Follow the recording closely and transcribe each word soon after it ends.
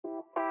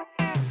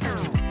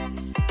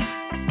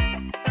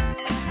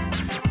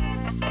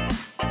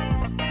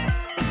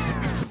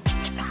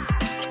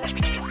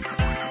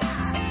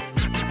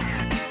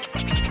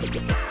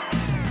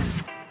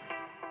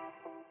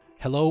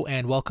Hello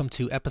and welcome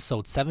to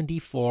episode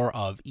 74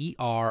 of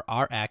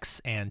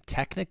ERRX and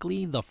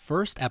technically the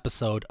first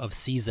episode of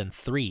season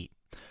 3.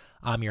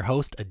 I'm your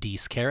host,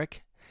 Adis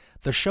Carrick.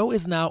 The show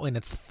is now in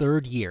its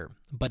third year,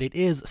 but it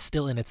is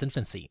still in its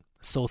infancy.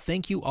 So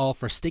thank you all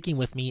for sticking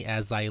with me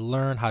as I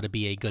learn how to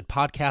be a good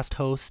podcast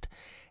host.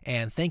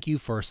 And thank you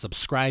for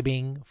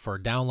subscribing, for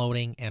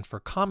downloading, and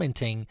for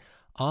commenting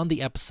on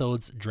the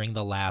episodes during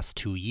the last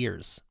 2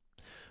 years.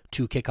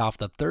 To kick off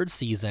the third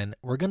season,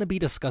 we're going to be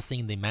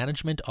discussing the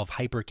management of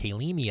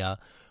hyperkalemia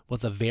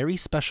with a very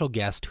special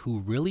guest who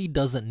really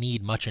doesn't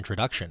need much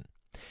introduction.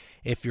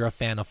 If you're a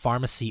fan of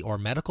pharmacy or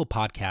medical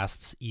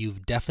podcasts,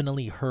 you've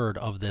definitely heard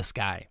of this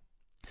guy.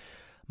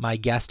 My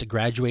guest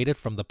graduated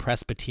from the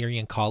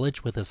Presbyterian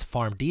College with his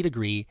PharmD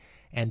degree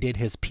and did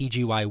his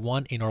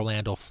PGY1 in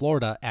Orlando,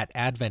 Florida at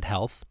Advent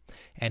Health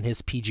and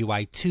his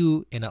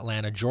PGY2 in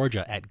Atlanta,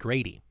 Georgia at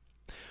Grady.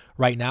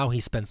 Right now, he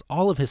spends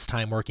all of his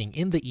time working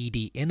in the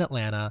ED in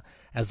Atlanta,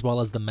 as well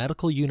as the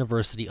Medical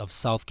University of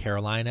South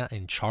Carolina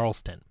in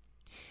Charleston.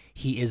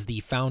 He is the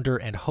founder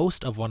and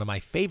host of one of my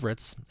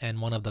favorites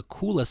and one of the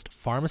coolest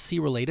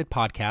pharmacy-related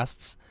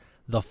podcasts,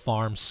 the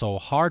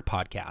Pharm-So-Hard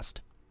podcast.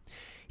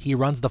 He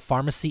runs the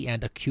Pharmacy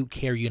and Acute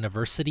Care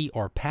University,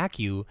 or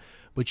PACU,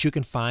 which you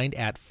can find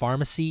at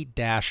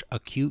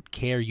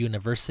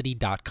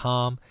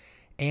pharmacy-acutecareuniversity.com,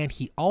 and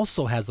he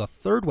also has a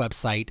third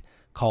website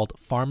called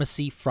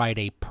Pharmacy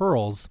Friday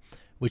Pearls,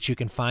 which you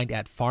can find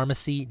at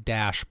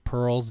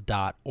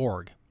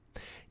pharmacy-pearls.org.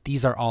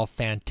 These are all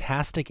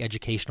fantastic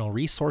educational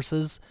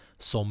resources,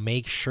 so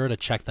make sure to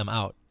check them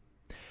out.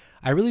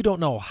 I really don't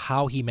know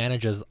how he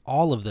manages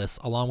all of this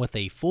along with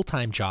a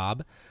full-time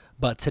job,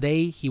 but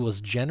today he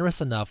was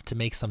generous enough to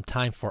make some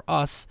time for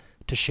us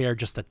to share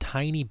just a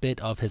tiny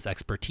bit of his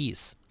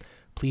expertise.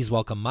 Please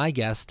welcome my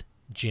guest,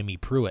 Jimmy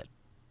Pruitt.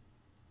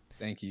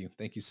 Thank you.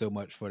 Thank you so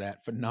much for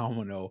that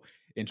phenomenal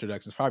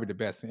introduction. It's probably the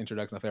best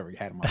introduction I've ever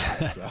had in my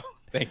life. So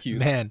thank you.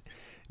 Man,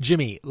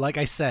 Jimmy, like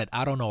I said,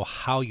 I don't know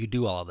how you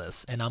do all of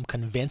this, and I'm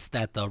convinced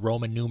that the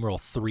Roman numeral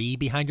 3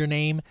 behind your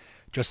name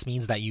just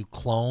means that you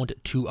cloned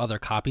 2 other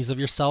copies of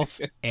yourself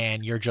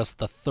and you're just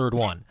the third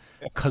one,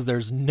 because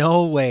there's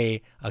no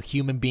way a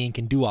human being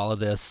can do all of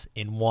this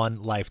in one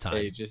lifetime.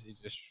 Hey, just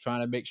trying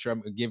to make sure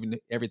I'm giving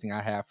everything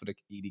I have for the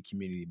ED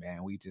community,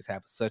 man. We just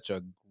have such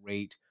a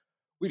great,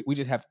 we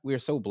are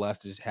so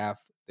blessed to just have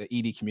the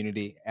ED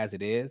community as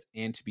it is,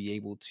 and to be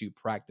able to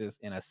practice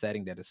in a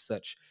setting that is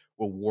such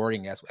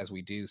rewarding as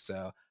we do.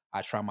 So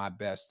I try my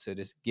best to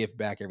just give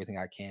back everything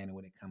I can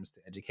when it comes to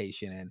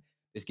education and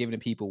just giving the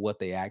people what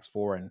they ask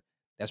for. And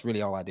that's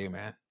really all I do,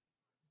 man.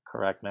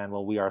 Correct, man.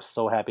 Well, we are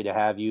so happy to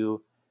have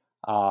you.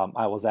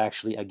 I was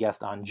actually a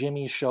guest on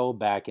Jimmy's show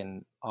back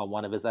in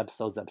one of his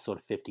episodes, episode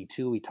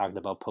 52. We talked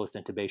about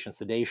post-intubation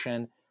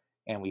sedation,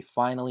 and we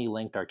finally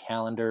linked our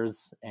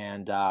calendars.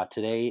 And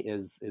today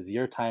is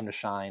your time to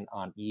shine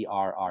on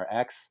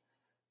ERRX.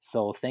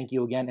 So thank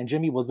you again. And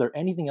Jimmy, was there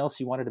anything else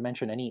you wanted to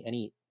mention?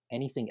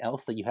 Anything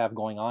else that you have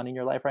going on in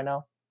your life right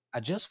now? I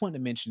just wanted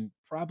to mention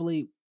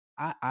probably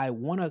I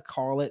want to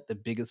call it the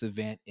biggest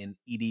event in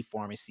ED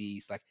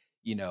pharmacies, like,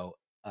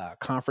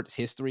 conference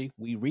history.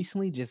 We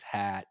recently just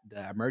had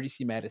the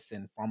Emergency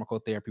Medicine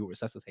Pharmacotherapy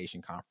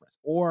Resuscitation Conference,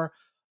 or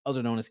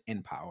other known as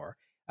Empower.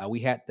 We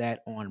had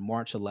that on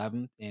March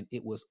 11th, and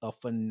it was a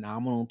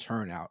phenomenal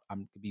turnout. I'm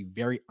going to be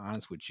very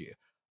honest with you.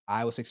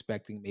 I was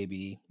expecting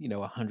maybe,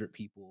 100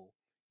 people,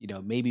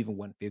 maybe even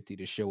 150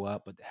 to show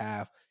up, but to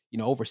have,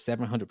 over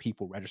 700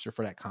 people register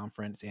for that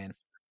conference, and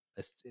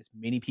as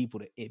many people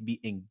to be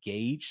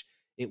engaged,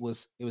 it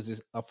was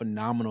just a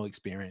phenomenal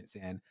experience,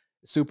 and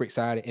super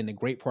excited. And the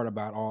great part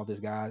about all of this,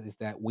 guys, is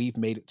that we've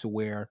made it to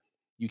where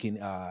you can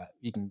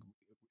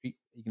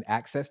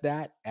access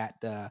that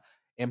at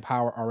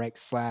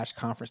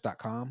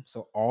empowerrx/conference.com.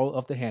 So all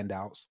of the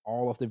handouts,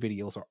 all of the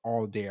videos are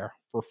all there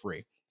for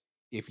free.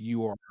 If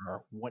you are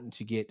wanting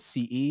to get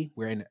CE,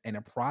 we're in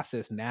a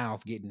process now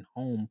of getting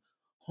home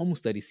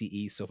study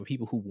CE. So for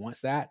people who wants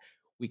that,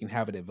 we can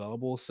have it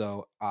available.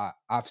 So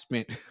I've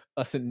spent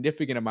a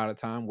significant amount of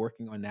time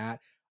working on that.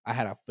 I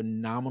had a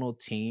phenomenal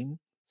team.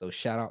 So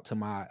shout out to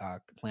my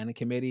planning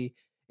committee,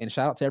 and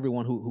shout out to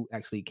everyone who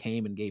actually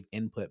came and gave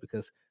input,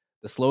 because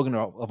the slogan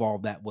of all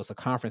of that was a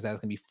conference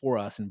that's going to be for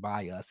us and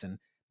by us. And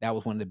that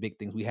was one of the big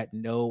things. We had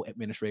no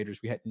administrators.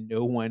 We had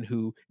no one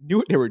who knew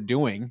what they were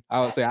doing. I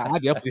would say I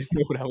definitely didn't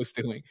know what I was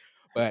doing,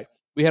 but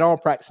we had all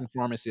practicing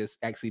pharmacists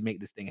actually make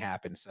this thing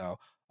happen. So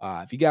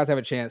if you guys have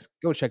a chance,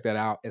 go check that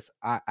out.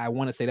 I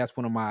want to say that's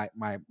one of my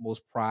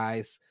most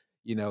prized,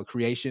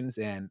 creations,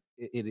 and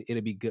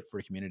it'll be good for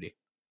the community.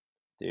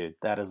 Dude,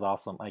 that is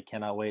awesome. I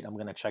cannot wait. I'm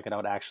going to check it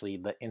out actually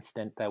the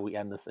instant that we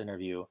end this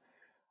interview.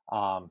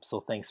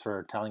 So thanks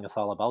for telling us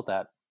all about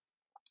that.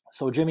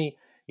 So Jimmy,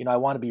 I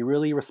want to be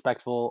really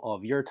respectful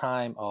of your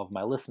time, of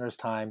my listeners'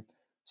 time.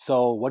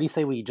 So what do you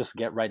say we just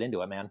get right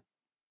into it, man?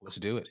 Let's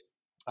do it.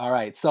 All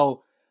right.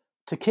 So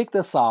to kick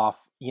this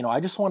off, I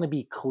just want to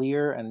be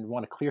clear and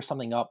want to clear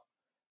something up.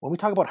 When we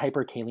talk about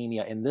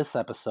hyperkalemia in this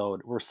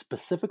episode, we're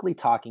specifically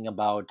talking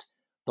about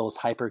the those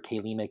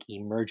hyperkalemic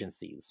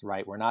emergencies,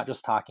 right? We're not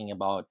just talking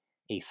about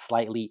a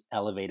slightly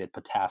elevated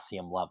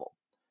potassium level.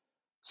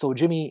 So,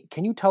 Jimmy,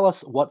 can you tell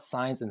us what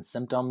signs and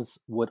symptoms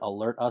would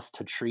alert us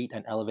to treat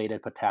an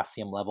elevated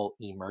potassium level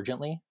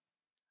emergently?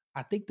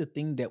 I think the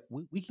thing that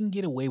we can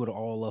get away with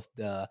all of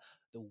the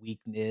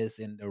weakness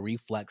and the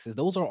reflexes,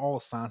 those are all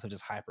signs of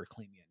just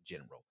hyperkalemia in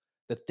general.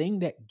 The thing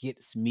that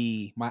gets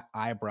me my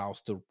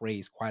eyebrows to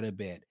raise quite a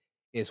bit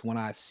is when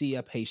I see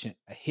a patient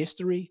a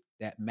history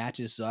that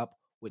matches up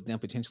with them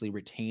potentially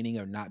retaining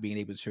or not being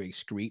able to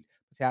excrete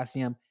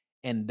potassium.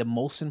 And the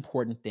most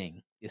important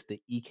thing is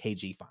the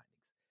EKG findings.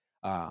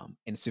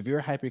 And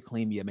severe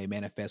hyperkalemia may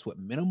manifest with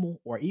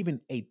minimal or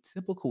even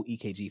atypical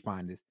EKG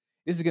findings.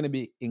 This is going to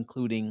be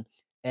including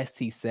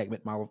ST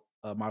segment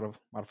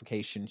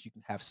modifications. You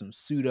can have some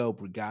pseudo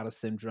Brugada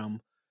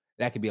syndrome.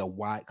 That could be a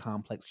wide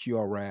complex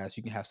QRS.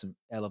 You can have some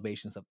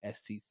elevations of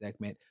ST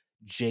segment,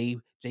 J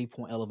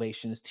point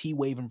elevations, T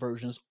wave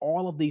inversions,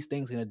 all of these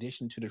things in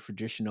addition to the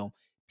traditional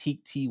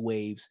peak T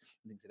waves,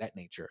 things of that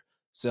nature.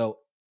 So,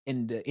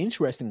 and the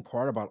interesting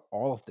part about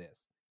all of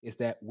this is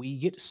that we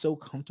get so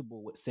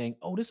comfortable with saying,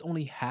 "Oh, this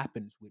only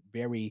happens with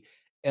very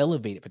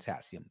elevated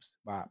potassiums."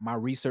 My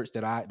research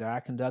that I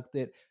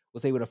conducted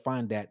was able to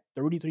find that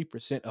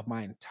 33% of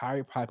my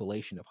entire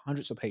population of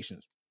hundreds of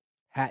patients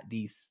had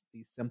these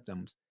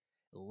symptoms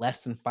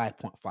less than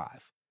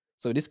 5.5.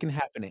 So this can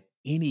happen at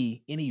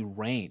any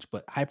range,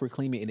 but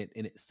hyperkalemia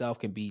in itself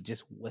can be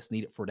just what's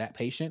needed for that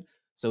patient.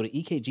 So the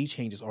EKG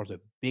changes are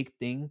the big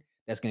thing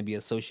that's going to be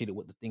associated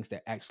with the things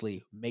that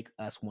actually make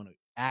us want to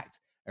act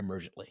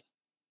emergently.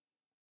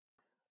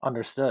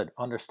 Understood,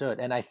 understood.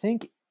 And I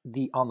think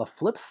the on the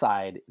flip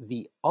side,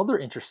 the other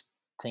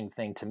interesting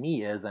thing to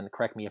me is, and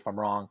correct me if I'm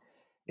wrong,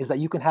 is that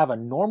you can have a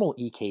normal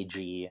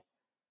EKG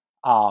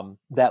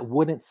that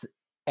wouldn't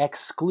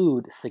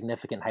exclude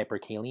significant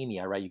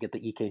hyperkalemia, right? You get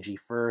the EKG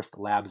first,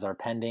 labs are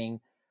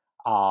pending,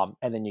 and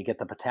then you get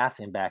the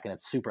potassium back and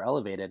it's super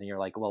elevated, and you're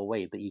like, well,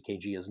 wait, the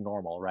EKG is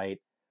normal, right?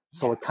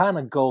 So Yeah. it kind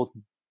of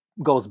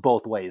goes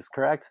both ways,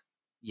 correct?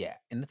 Yeah,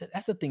 and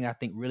that's the thing I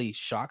think really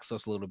shocks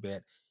us a little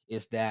bit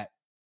is that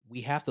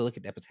we have to look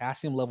at the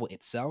potassium level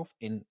itself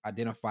and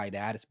identify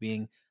that as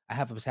being I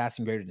have a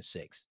potassium greater than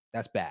 6.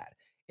 That's bad.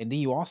 And then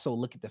you also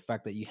look at the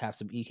fact that you have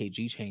some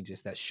EKG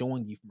changes that's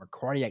showing you from a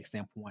cardiac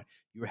standpoint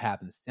you're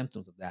having the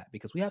symptoms of that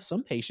because we have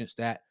some patients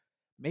that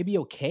may be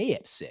okay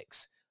at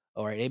 6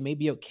 or they may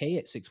be okay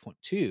at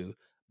 6.2,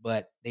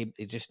 but they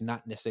just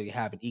not necessarily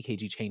having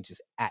EKG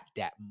changes at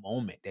that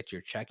moment that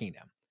you're checking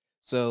them.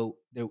 So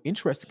the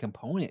interesting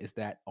component is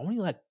that only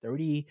like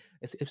 30,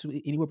 it's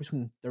anywhere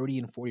between 30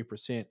 and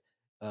 40%.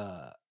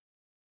 Uh,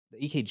 the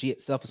EKG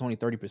itself is only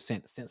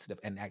 30% sensitive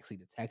and actually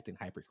detecting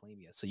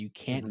hyperkalemia. So you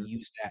can't Hmm.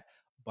 use that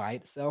by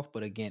itself.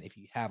 But again, if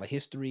you have a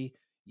history,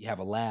 you have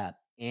a lab,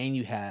 and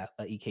you have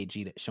an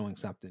EKG that's showing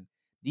something,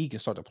 you can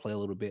start to play a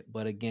little bit.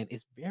 But again,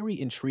 it's very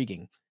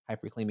intriguing,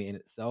 hyperkalemia in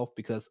itself,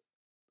 because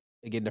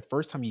again, the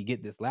first time you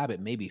get this lab, it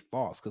may be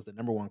false because the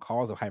number one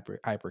cause of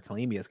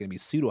hyperkalemia is going to be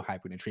pseudo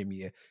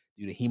hypernatremia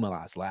due to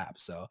hemolyzed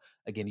labs. So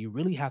again, you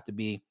really have to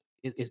be.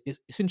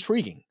 It's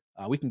intriguing.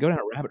 We can go down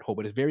a rabbit hole,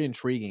 but it's very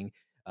intriguing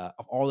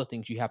of all the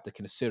things you have to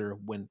consider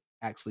when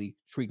actually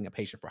treating a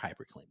patient for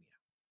hyperkalemia.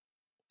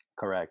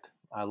 Correct.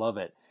 I love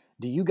it.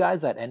 Do you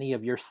guys at any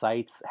of your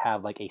sites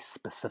have like a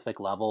specific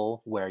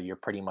level where you're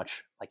pretty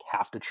much like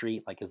have to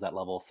treat? Like, is that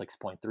level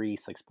 6.3,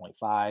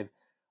 6.5?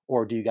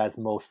 Or do you guys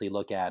mostly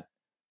look at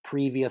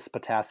previous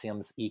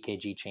potassiums,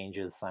 EKG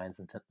changes, signs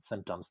and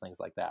symptoms, things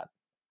like that?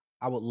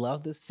 I would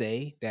love to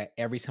say that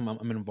every time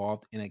I'm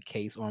involved in a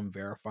case or I'm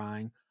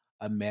verifying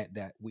a met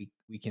that we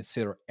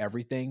consider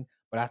everything,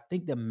 but I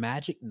think the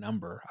magic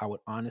number I would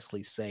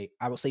honestly say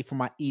I would say for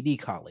my ED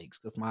colleagues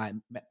because my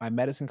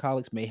medicine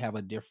colleagues may have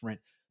a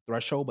different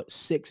threshold, but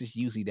 6 is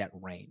usually that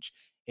range.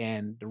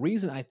 And the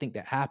reason I think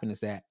that happened is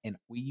that and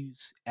we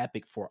use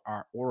Epic for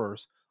our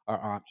orders,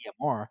 our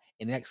EMR,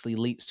 and it actually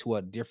leads to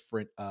a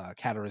different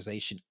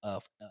categorization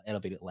of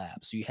elevated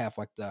labs. So you have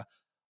like the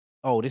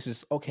oh, this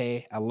is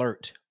okay,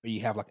 alert, or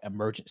you have like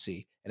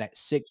emergency. And at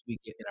 6, we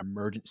get an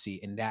emergency.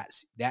 And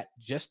that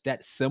just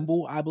that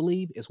symbol, I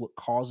believe, is what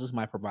causes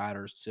my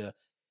providers to,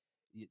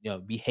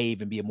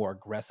 behave and be more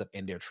aggressive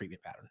in their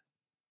treatment pattern.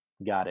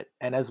 Got it.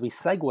 And as we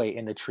segue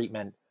into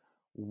treatment,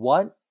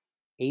 what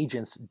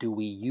agents do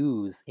we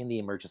use in the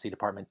emergency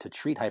department to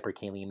treat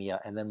hyperkalemia?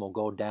 And then we'll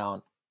go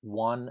down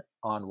one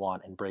on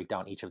one and break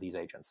down each of these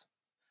agents.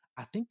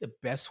 I think the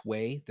best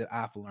way that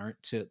I've learned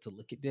to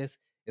look at this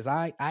is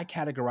I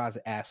categorize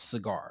it as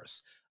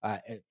cigars.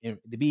 And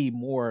to be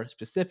more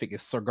specific,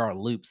 is cigar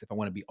loops if I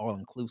want to be all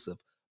inclusive.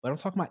 But I'm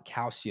talking about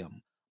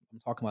calcium. I'm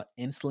talking about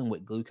insulin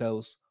with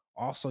glucose.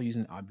 Also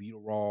using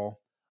albuterol,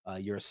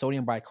 your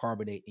sodium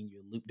bicarbonate, and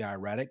your loop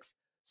diuretics.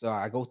 So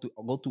I'll go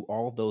through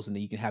all of those, and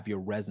then you can have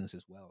your resins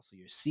as well. So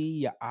your C,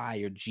 your I,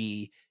 your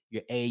G,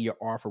 your A, your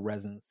R for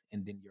resins,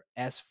 and then your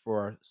S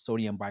for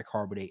sodium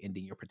bicarbonate, and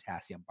then your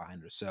potassium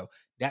binder. So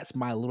that's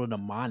my little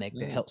mnemonic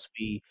that Mm, helps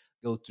me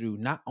go through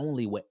not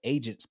only what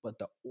agents, but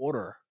the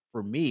order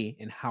for me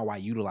and how I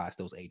utilize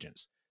those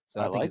agents.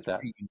 So I I think like it's that.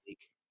 pretty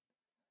unique.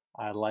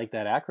 I like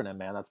that acronym,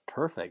 man. That's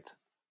perfect.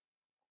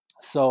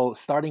 So,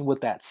 starting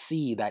with that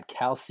C, that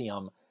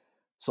calcium.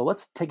 So,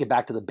 let's take it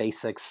back to the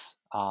basics.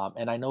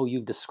 And I know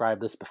you've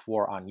described this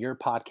before on your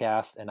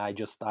podcast, and I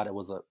just thought it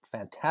was a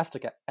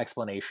fantastic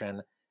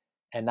explanation.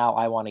 And now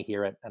I want to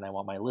hear it, and I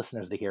want my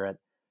listeners to hear it.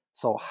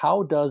 So,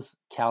 how does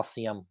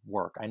calcium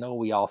work? I know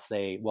we all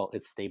say, well,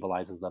 it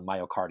stabilizes the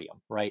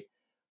myocardium, right?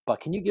 But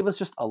can you give us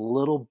just a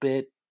little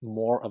bit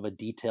more of a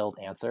detailed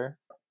answer?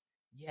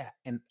 Yeah,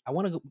 and I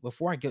want to go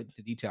before I get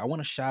into detail. I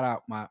want to shout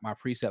out my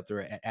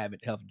preceptor at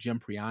Avid Health, Jim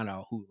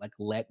Priano, who like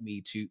led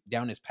me to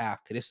down this path.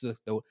 Because this is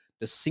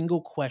the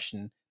single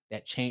question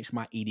that changed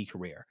my ED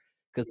career.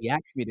 Because he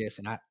asked me this,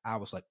 and I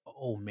was like,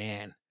 oh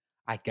man,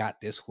 I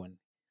got this one.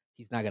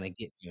 He's not gonna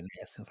get me in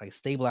this. It's like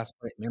stabilized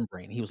cardiac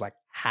membrane. He was like,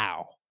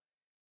 how?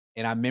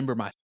 And I remember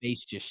my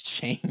face just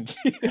changed.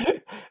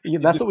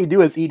 It That's just what we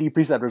do as ED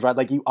preceptors, right?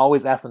 Like you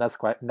always ask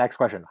the next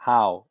question: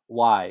 how,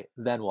 why,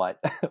 then what,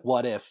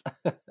 what if?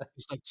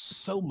 It's like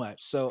so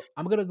much. So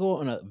I'm gonna go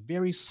on a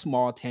very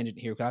small tangent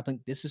here because I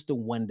think this is the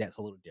one that's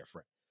a little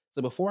different.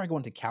 So before I go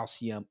into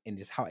calcium and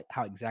just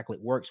how exactly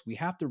it works, we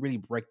have to really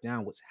break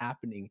down what's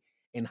happening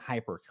in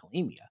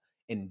hyperkalemia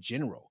in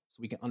general,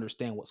 so we can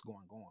understand what's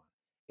going on.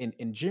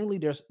 And generally,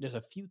 there's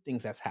a few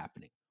things that's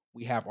happening.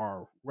 We have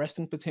our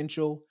resting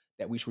potential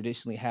that we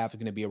traditionally have is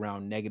going to be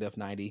around negative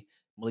 90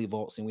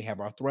 millivolts, and we have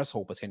our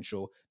threshold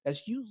potential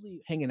that's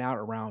usually hanging out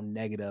around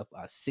negative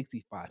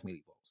 65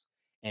 millivolts.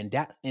 And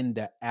that in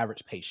the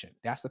average patient,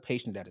 that's the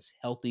patient that is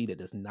healthy, that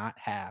does not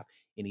have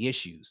any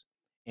issues.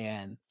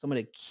 And some of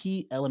the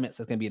key elements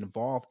that's going to be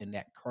involved in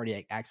that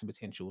cardiac action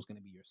potential is going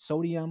to be your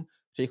sodium,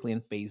 particularly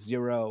in phase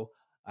zero.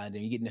 And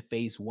then you get into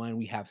phase one,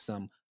 we have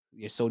some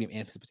your sodium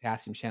and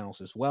potassium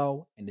channels as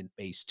well. And then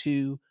phase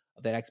two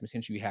of that action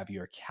potential, you have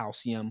your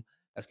calcium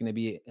that's going to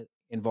be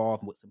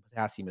involved with some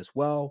potassium as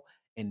well.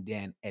 And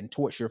then and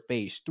towards your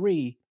phase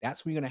three,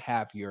 that's where you're going to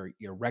have your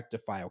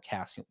rectifier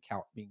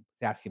being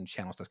potassium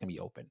channels that's going to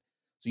be open.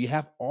 So you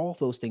have all of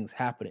those things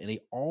happen and they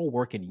all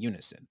work in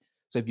unison.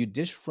 So if you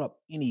disrupt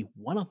any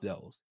one of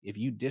those, if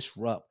you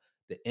disrupt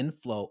the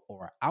inflow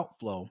or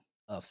outflow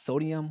of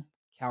sodium,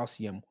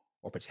 calcium,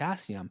 or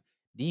potassium,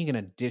 then you're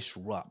going to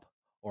disrupt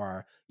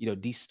or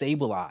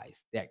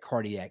destabilize that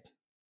cardiac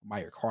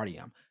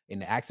myocardium,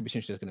 and the active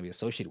potential is going to be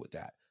associated with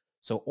that.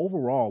 So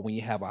overall, when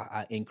you have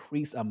a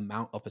increased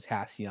amount of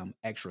potassium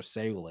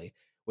extracellularly,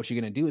 what you're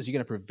going to do is you're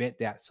going to prevent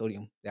that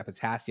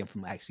potassium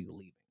from actually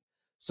leaving.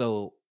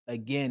 So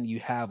again, you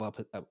have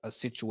a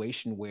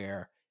situation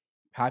where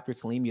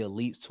hyperkalemia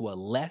leads to a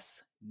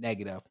less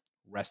negative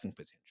resting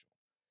potential.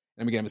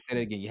 I'm gonna say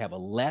that again. You have a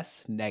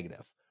less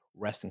negative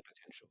resting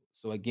potential.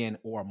 So again,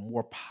 or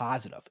more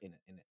positive in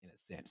a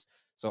sense.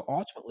 So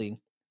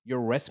ultimately,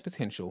 your resting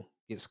potential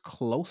is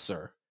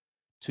closer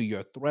to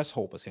your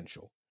threshold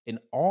potential. And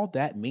all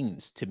that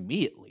means to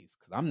me at least,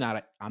 because I'm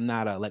not an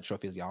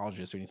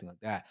electrophysiologist or anything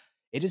like that.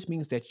 It just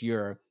means that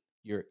your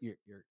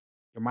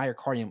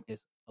myocardium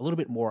is a little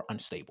bit more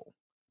unstable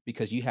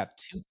because you have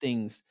two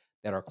things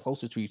that are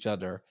closer to each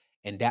other,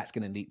 and that's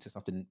going to lead to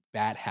something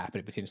bad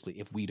happening potentially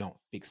if we don't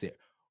fix it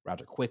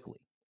rather quickly.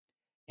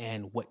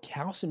 And what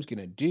calcium's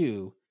gonna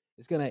do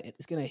is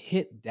it's gonna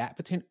hit that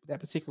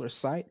particular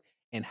site,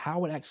 and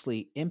how it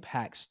actually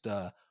impacts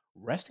the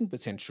resting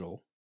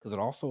potential, because it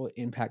also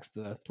impacts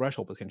the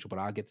threshold potential, but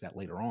I'll get to that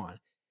later on,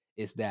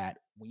 is that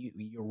when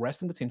your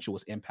resting potential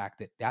is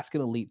impacted, that's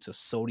gonna lead to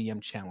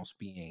sodium channels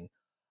being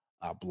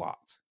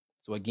blocked.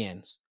 So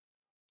again,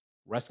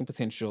 resting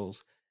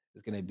potentials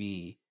is gonna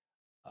be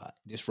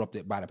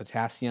disrupted by the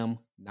potassium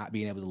not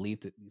being able to leave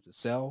the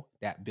cell.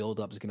 That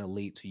buildup is going to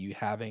lead to you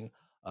having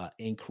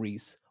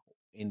increase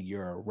in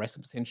your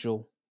resting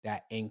potential.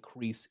 That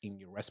increase in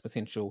your rest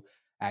potential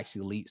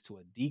actually leads to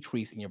a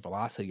decrease in your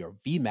velocity or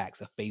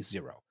Vmax of phase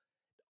zero.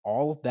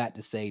 All of that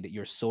to say that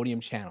your sodium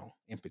channel,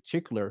 in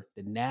particular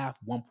the NAV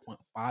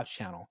 1.5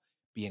 channel,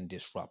 being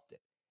disrupted.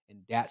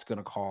 And that's going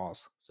to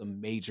cause some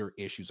major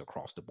issues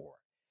across the board.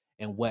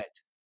 And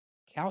what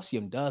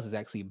calcium does is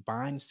actually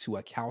binds to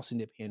a calcium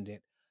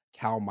dependent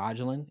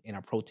calmodulin and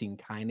a protein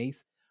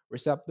kinase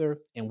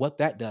receptor. And what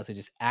that does is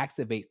just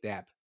activates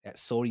that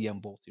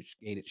sodium voltage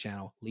gated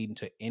channel, leading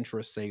to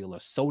intracellular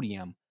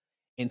sodium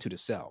into the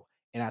cell.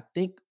 And I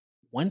think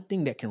one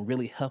thing that can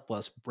really help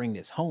us bring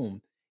this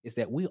home is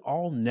that we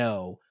all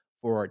know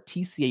for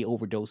TCA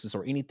overdoses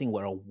or anything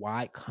with a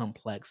wide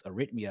complex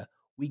arrhythmia,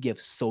 we give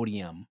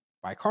sodium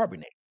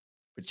bicarbonate,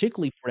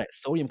 particularly for that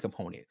sodium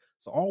component.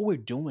 So all we're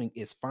doing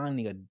is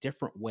finding a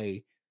different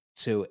way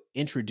to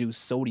introduce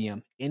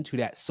sodium into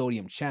that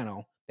sodium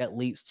channel that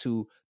leads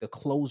to the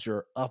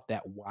closure of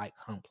that wide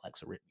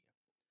complex arrhythmia.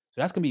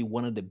 So that's gonna be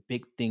one of the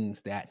big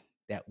things that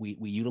we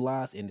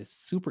utilize, and it's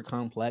super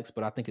complex,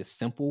 but I think it's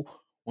simple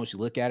once you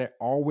look at it.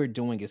 All we're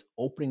doing is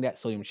opening that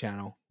sodium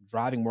channel,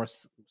 driving more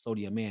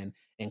sodium in,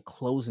 and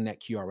closing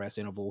that QRS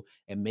interval,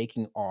 and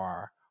making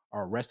our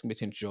resting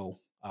potential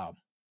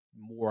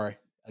more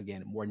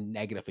more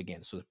negative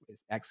again. So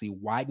it's actually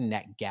widen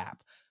that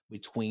gap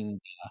between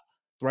the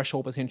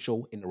threshold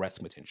potential and the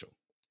resting potential.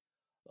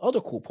 The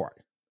other cool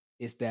part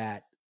is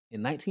that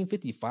In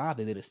 1955,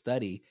 they did a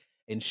study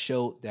and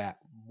showed that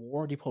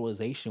more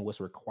depolarization was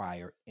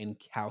required in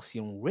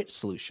calcium-rich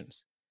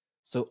solutions.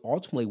 So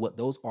ultimately, what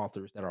those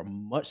authors that are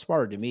much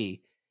smarter than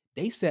me,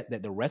 they said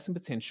that the resting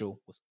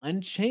potential was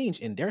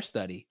unchanged in their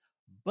study,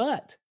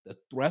 but the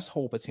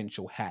threshold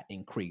potential had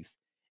increased.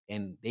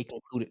 And they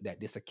concluded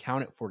that this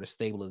accounted for the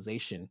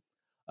stabilization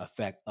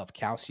effect of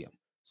calcium.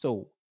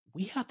 So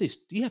you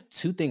have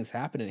two things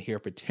happening here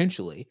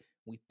potentially.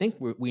 We think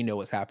we know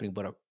what's happening,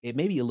 but it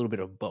may be a little bit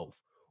of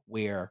both,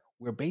 where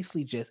we're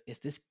basically just it's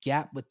this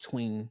gap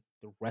between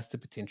the resting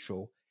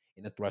potential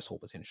and the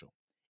threshold potential,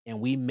 and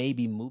we may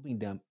be moving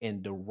them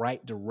in the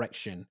right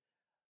direction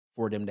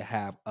for them to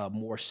have a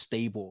more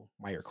stable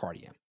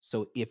myocardium.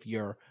 So if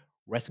your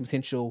resting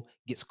potential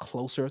gets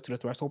closer to the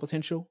threshold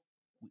potential,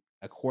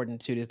 according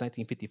to this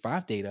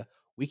 1955 data,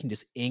 we can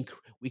just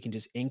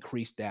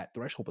increase that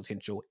threshold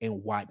potential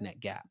and widen that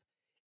gap.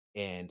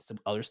 And some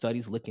other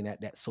studies looking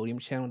at that sodium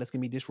channel that's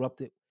going to be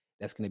disrupted,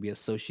 that's going to be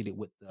associated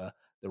with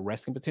the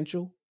resting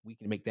potential. We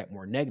can make that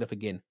more negative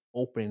again,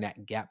 opening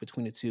that gap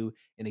between the two.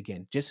 And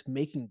again, just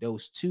making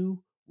those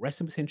two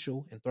resting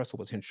potential and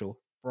threshold potential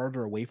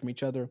further away from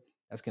each other.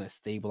 That's going to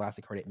stabilize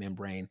the cardiac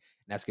membrane, and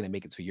that's going to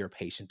make it so your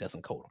patient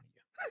doesn't code on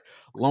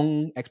you.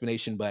 Long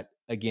explanation, but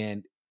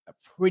again,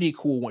 pretty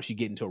cool once you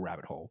get into a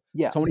rabbit hole.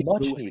 Yeah, Tony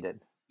much Pruitt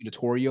needed.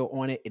 tutorial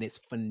on it, and it's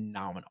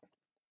phenomenal.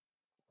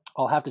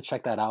 I'll have to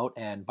check that out.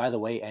 And by the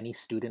way, any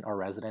student or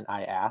resident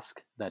I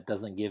ask that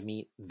doesn't give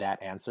me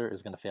that answer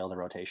is going to fail the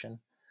rotation.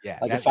 Yeah,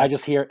 Like if I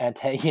just hear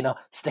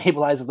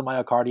stabilizes the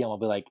myocardium, I'll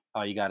be like,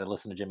 oh, you got to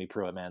listen to Jimmy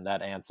Pruitt, man.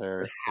 That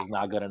answer is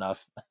not good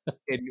enough.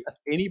 and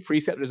any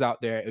preceptors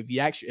out there, if you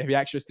ask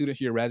your students,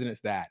 your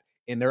residents that,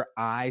 and their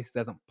eyes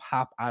doesn't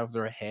pop out of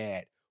their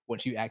head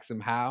once you ask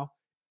them how,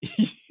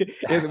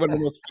 it's one of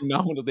the most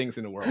phenomenal things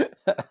in the world.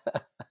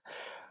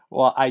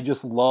 Well, I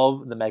just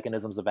love the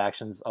mechanisms of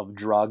actions of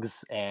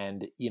drugs,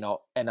 and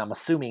and I'm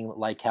assuming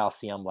like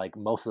calcium, like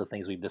most of the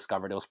things we've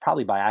discovered, it was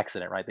probably by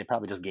accident, right? They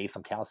probably just gave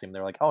some calcium.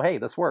 They're like, oh, hey,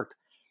 this worked.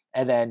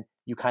 And then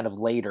you kind of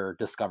later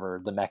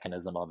discover the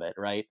mechanism of it,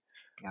 right?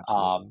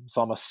 Absolutely.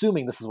 So I'm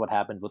assuming this is what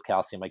happened with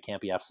calcium. I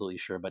can't be absolutely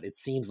sure, but it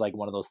seems like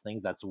one of those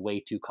things that's way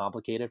too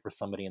complicated for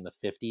somebody in the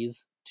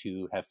 50s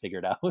to have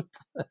figured out.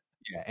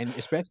 Yeah, and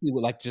especially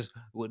with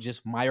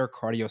just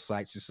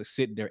myocardial just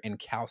sitting there in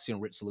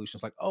calcium-rich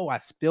solutions, like, "Oh, I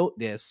spilt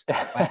this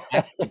by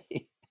accident,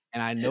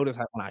 and I noticed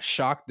how when I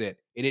shocked it,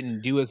 it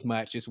didn't do as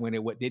much as when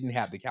it didn't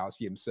have the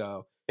calcium."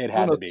 So, It it's one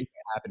had of to those be. things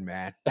that happen,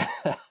 man.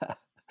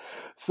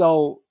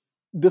 So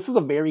this is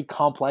a very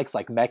complex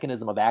like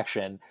mechanism of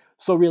action.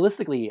 So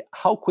realistically,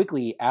 how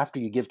quickly after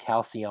you give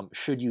calcium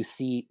should you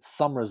see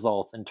some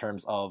results in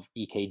terms of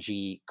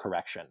EKG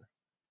correction?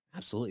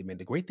 Absolutely, man.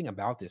 The great thing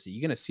about this,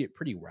 you're gonna see it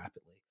pretty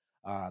rapidly.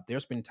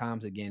 There's been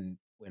times again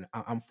when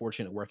I'm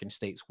fortunate to work in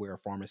states where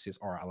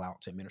pharmacists are allowed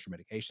to administer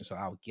medication. So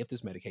I would give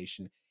this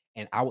medication,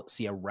 and I would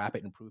see a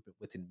rapid improvement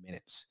within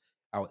minutes.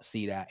 I would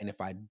see that, and if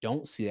I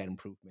don't see that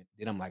improvement,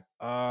 then I'm like,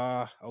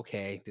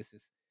 okay, this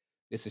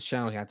is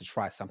challenging. I have to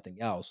try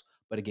something else.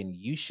 But again,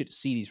 you should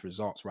see these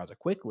results rather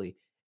quickly.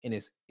 And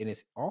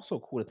it's also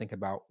cool to think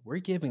about. We're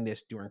giving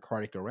this during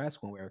cardiac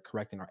arrest when we're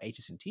correcting our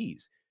H's and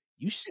T's.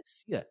 You should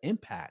see an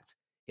impact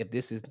if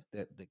this is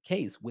the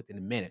case within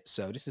a minute.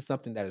 So this is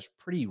something that is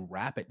pretty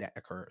rapid that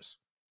occurs.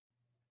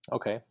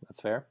 Okay,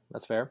 that's fair.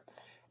 That's fair.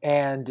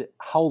 And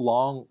how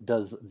long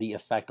does the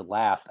effect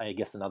last? I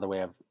guess another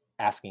way of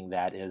asking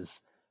that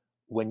is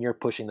when you're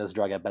pushing this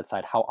drug at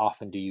bedside, how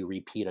often do you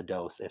repeat a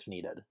dose if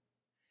needed?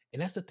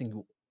 And that's the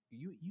thing.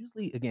 You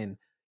usually, again,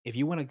 if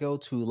you want to go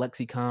to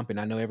LexiComp, and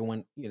I know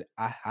everyone,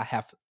 I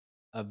have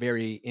a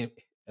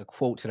a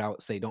quote that I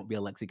would say, don't be a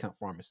LexiComp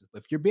pharmacist.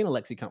 But if you're being a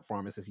LexiComp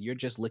pharmacist, you're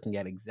just looking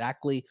at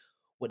exactly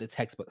what the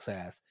textbook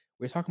says.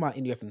 We're talking about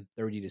anywhere from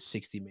 30 to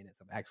 60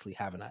 minutes of actually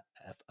having a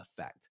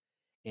effect.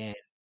 And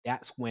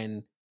that's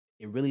when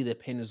it really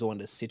depends on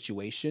the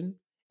situation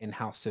and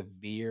how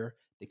severe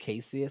the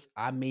case is.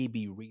 I may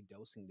be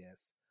redosing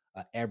this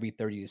every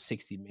 30 to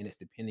 60 minutes,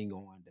 depending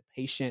on the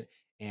patient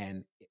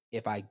and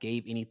if I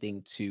gave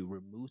anything to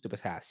remove the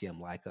potassium,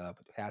 like a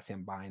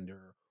potassium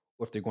binder,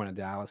 or if they're going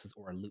to dialysis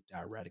or a loop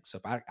diuretic. So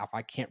if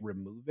I can't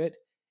remove it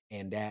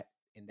and that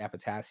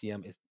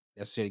potassium is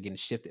necessarily getting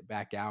shifted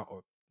back out,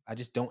 or I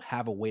just don't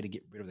have a way to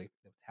get rid of the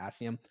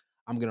potassium,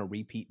 I'm gonna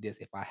repeat this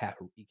if I have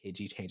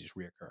EKG changes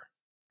reoccur.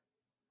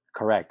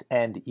 Correct.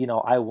 And,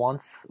 I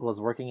once was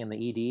working in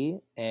the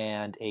ED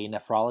and a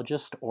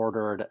nephrologist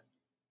ordered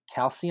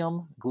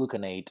calcium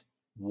gluconate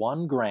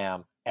 1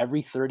 gram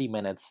every 30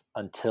 minutes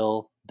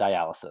until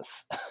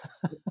dialysis.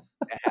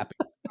 That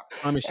happens. I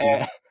promise you,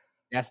 And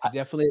that's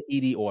definitely an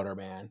ED order,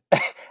 man.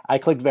 I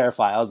clicked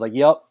verify. I was like,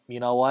 yep, you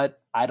know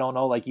what? I don't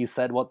know, like you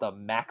said, what the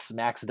max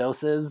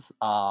dose is.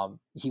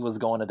 He was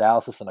going to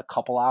dialysis in a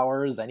couple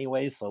hours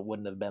anyway, so it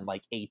wouldn't have been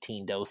like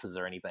 18 doses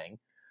or anything.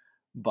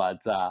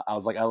 But I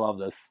was like, I love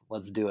this.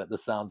 Let's do it.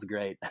 This sounds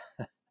great.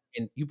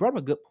 And you brought up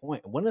a good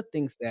point. One of the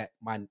things that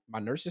my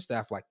nursing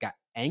staff like got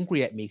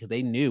angry at me because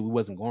they knew we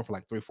wasn't going for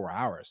like 3 or 4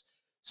 hours.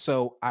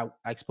 So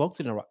I spoke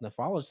to the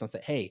nephrologist and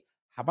said, "Hey,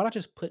 how about I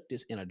just put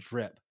this in a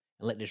drip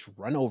and let this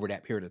run over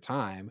that period of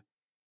time,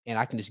 and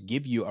I can just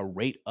give you a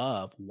rate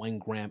of 1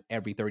 gram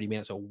every 30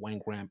 minutes or 1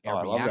 gram Oh,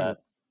 I every love hour, that.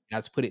 and I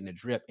just put it in a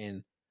drip,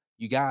 and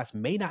you guys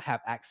may not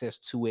have access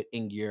to it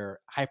in your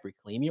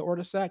hyperkalemia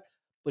order set,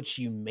 but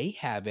you may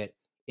have it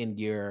in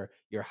your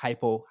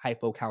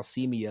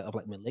hypocalcemia of,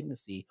 like,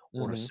 malignancy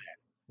order Hmm. set.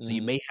 So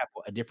you Hmm. may have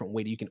a different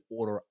way that you can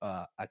order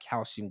a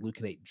calcium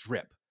gluconate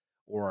drip,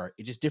 or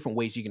it's just different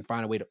ways you can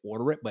find a way to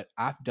order it, but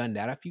I've done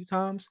that a few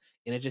times,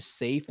 and it just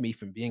saved me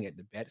from being at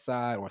the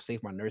bedside or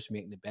saved my nurse from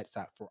being at the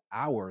bedside for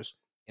hours,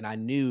 and I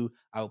knew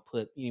I would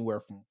put anywhere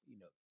from,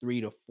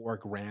 3 to 4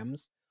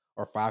 grams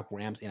or 5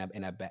 grams in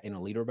a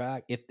liter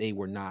bag if they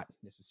were not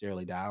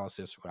necessarily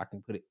dialysis, or I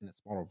can put it in a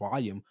smaller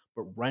volume,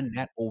 but run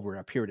that over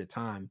a period of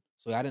time,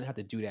 so I didn't have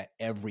to do that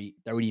every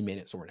 30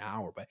 minutes or an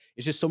hour, but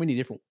it's just so many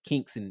different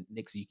kinks and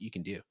nicks you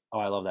can do. Oh,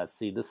 I love that.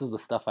 See, this is the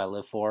stuff I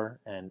live for,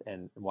 and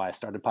why I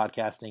started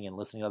podcasting and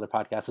listening to other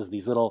podcasts is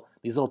these little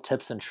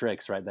tips and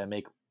tricks, right, that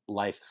make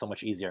life so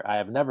much easier. I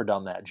have never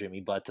done that,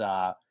 Jimmy, but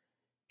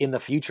in the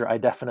future, I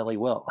definitely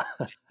will.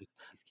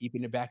 Just keep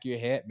in the back of your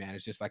head, man.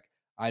 It's just like,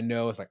 I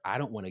know it's like, I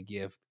don't wanna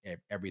give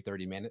every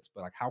 30 minutes,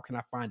 but, like, how can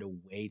I find a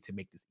way to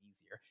make this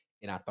easier?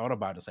 And I thought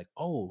about it, it's like,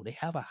 "Oh, they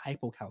have a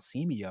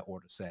hypocalcemia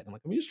order set." I'm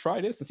like, "Let me just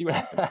try this and see what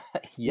happens."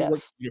 It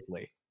works Yes.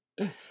 beautifully.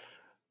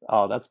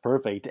 Oh, that's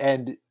perfect.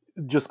 And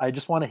I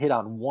just want to hit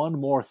on one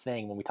more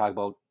thing when we talk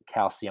about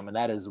calcium, and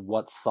that is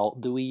what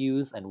salt do we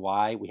use and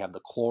why? We have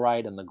the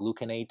chloride and the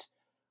gluconate.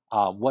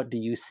 What do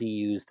you see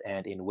used,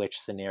 and in which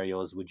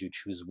scenarios would you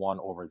choose one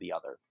over the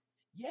other?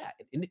 Yeah,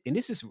 and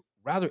this is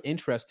rather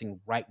interesting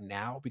right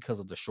now because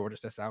of the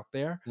shortage that's out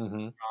there,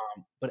 Hmm.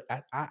 but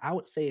I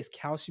would say it's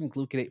calcium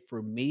gluconate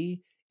for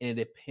me, and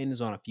it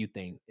depends on a few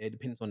things. It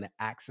depends on the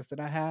access that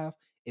I have,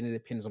 and it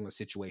depends on the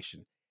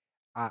situation.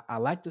 I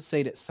like to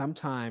say that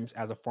sometimes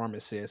as a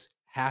pharmacist,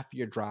 half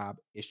your job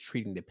is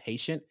treating the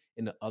patient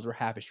and the other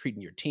half is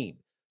treating your team.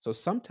 So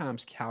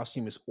sometimes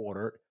calcium is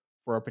ordered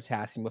for a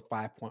potassium of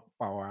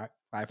 5.4,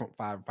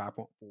 5.5,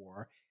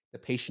 5.4. The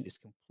patient is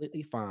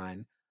completely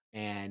fine,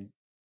 and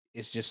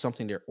it's just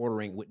something they're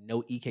ordering with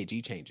no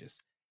EKG changes.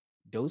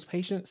 Those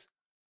patients,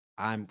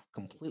 I'm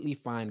completely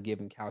fine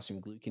giving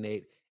calcium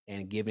gluconate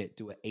and giving it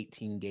through an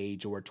 18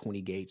 gauge or a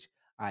 20 gauge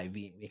IV,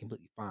 and they're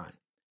completely fine.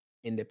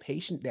 In the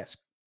patient that's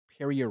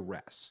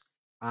peri-arrest,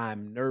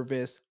 I'm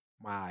nervous,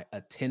 my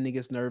attending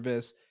is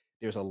nervous,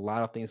 there's a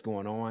lot of things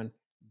going on.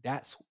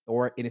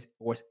 Or it's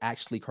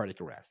actually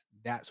cardiac arrest.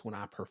 That's when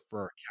I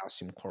prefer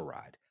calcium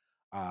chloride.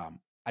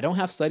 I don't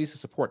have studies to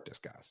support this,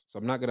 guys, so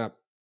I'm not gonna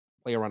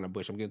play around the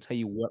bush. I'm gonna tell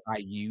you what I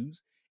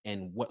use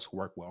and what's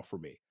worked well for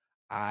me.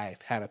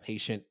 I've had a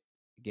patient,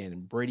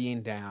 again,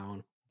 bradying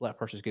down, blood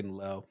pressure's getting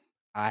low.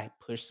 I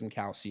push some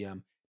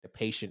calcium, the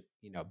patient,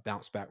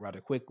 bounced back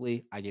rather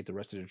quickly. I gave the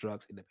rest of the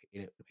drugs, and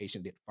the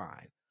patient did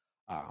fine.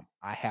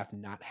 I have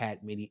not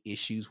had many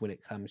issues when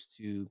it comes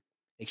to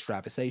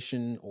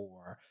extravasation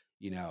or,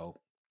 you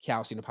know,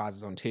 calcium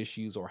deposits on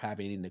tissues or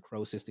having any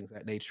necrosis, things of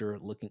that nature.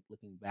 Looking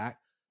back,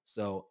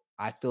 so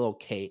I feel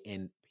okay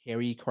in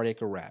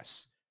pericardiac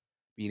arrest,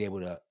 being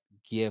able to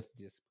give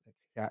this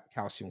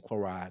calcium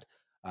chloride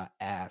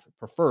as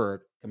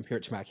preferred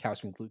compared to my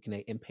calcium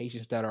gluconate in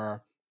patients that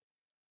are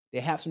they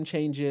have some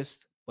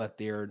changes, but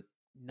they're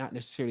not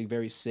necessarily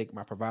very sick.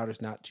 My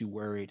provider's not too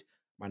worried.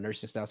 My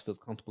nursing staff feels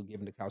comfortable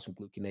giving the calcium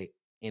gluconate,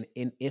 and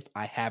if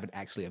I have it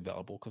actually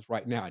available, because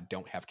right now I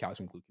don't have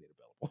calcium gluconate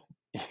available.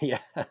 Yeah,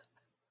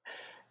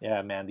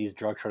 yeah, man, these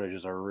drug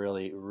shortages are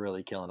really,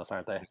 really killing us,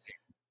 aren't they?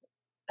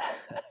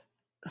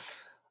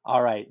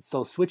 All right,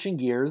 so switching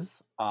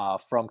gears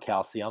from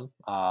calcium,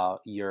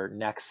 your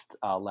next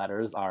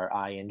letters are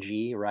I and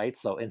G, right?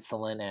 So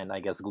insulin and I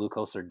guess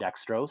glucose or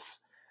dextrose.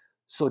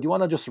 So do you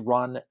want to just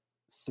run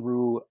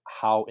through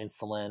how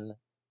insulin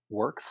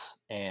works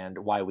and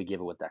why we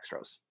give it with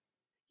dextrose?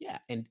 Yeah,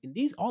 and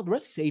these all the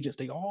rest of these agents,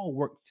 they all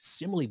work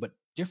similarly but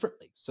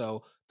differently.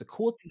 So the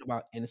cool thing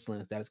about insulin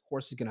is that, of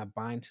course, it's going to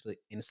bind to the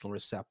insulin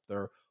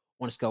receptor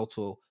on the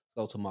skeletal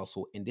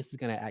muscle, and this is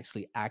going to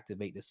actually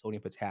activate the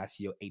sodium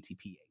potassium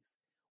ATPase.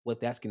 What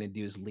that's going to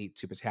do is lead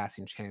to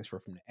potassium transfer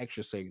from the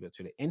extracellular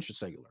to the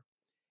intracellular.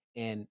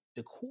 And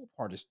the cool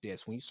part is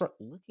this: when you start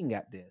looking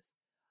at this,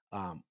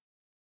 um,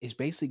 it's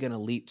basically going to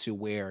lead to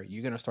where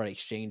you're going to start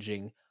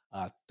exchanging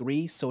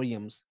three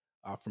sodiums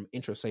from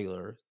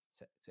intracellular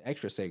to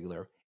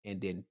extracellular, and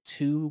then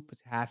two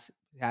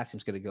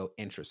potassium's going to go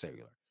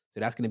intracellular. So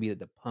that's going to be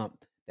the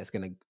pump that's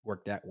going to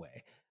work that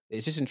way.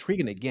 It's just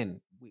intriguing.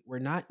 Again, we're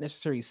not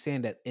necessarily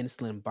saying that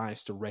insulin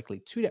binds directly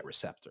to that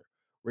receptor.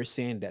 We're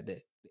saying that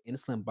the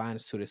insulin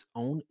binds to its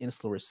own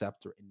insulin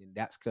receptor, and then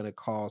that's going to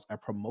cause a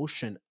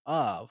promotion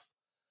of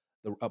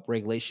the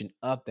upregulation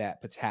of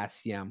that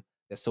potassium,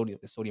 the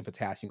sodium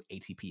potassium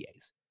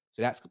ATPase.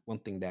 So that's one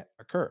thing that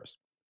occurs.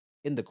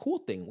 And the cool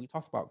thing, we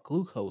talked about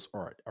glucose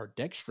or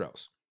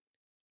dextrose.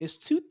 It's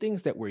two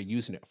things that we're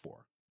using it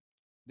for.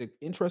 The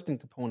interesting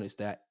component is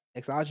that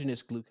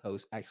exogenous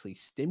glucose actually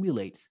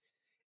stimulates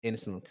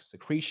insulin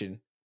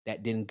secretion,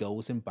 that then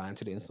goes and binds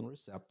to the insulin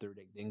receptor,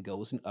 that then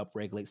goes and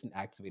upregulates and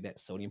activates that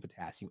sodium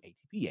potassium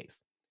ATPase.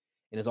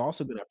 And it's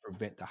also going to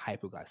prevent the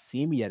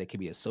hypoglycemia that can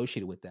be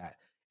associated with that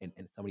in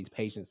some of these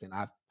patients. And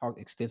I've talked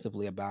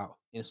extensively about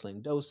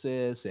insulin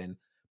doses and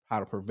how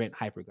to prevent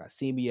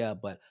hyperglycemia.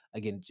 But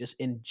again, just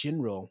in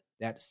general,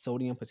 that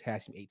sodium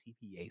potassium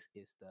ATPase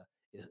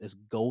is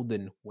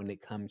golden when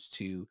it comes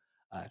to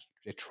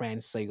the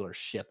transcellular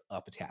shift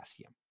of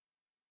potassium.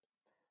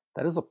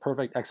 That is a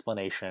perfect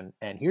explanation.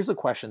 And here's a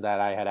question that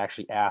I had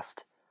actually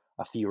asked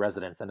a few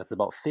residents, and it's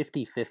about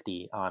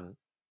 50-50 on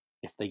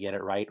if they get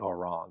it right or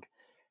wrong.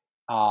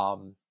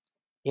 Um,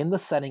 in the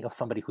setting of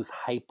somebody who's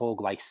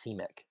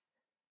hypoglycemic,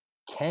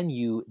 can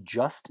you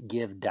just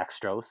give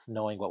dextrose,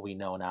 knowing what we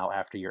know now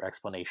after your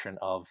explanation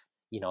of,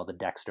 the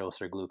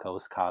dextrose or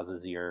glucose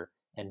causes your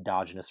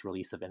endogenous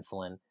release of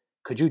insulin?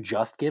 Could you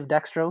just give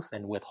dextrose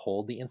and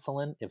withhold the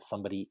insulin if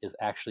somebody is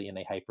actually in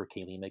a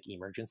hyperkalemic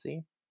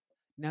emergency?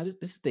 Now, this is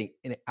the thing,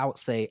 and I would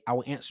say I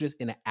will answer this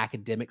in an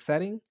academic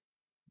setting.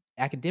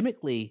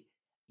 Academically,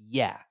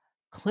 yeah.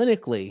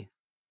 Clinically,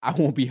 I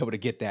won't be able to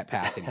get that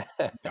passing.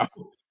 No.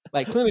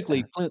 Like,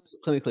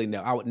 clinically,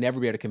 no. I would never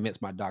be able to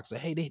convince my doctor,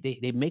 "Hey,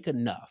 they make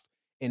enough."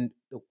 And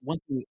the one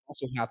thing we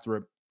also have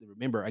to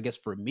remember, I guess,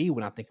 for me,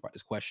 when I think about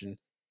this question,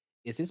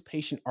 is this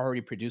patient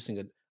already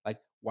producing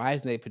why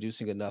isn't they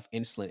producing enough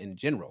insulin in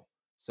general?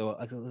 So,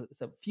 like,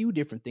 it's a few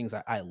different things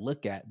I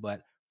look at,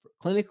 but for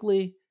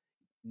clinically,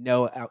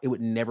 no, it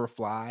would never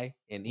fly,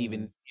 and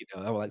even,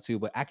 Mm. I would like to,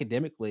 but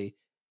academically,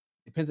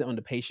 depending on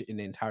the patient and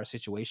the entire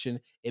situation,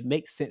 it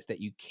makes sense that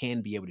you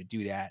can be able to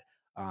do that.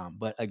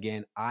 But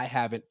again, I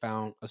haven't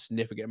found a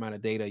significant amount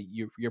of data.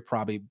 You're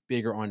probably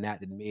bigger on that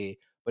than me,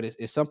 but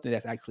it's something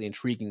that's actually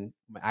intriguing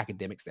from an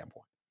academic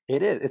standpoint.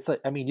 It is. It's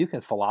like, I mean, you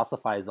can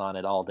philosophize on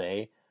it all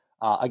day.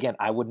 Again,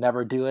 I would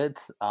never do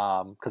it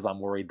because I'm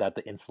worried that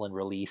the insulin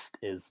released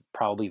is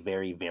probably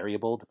very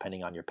variable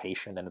depending on your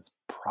patient, and it's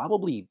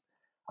probably,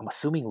 I'm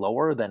assuming,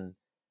 lower than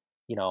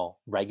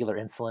regular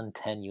insulin,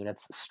 10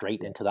 units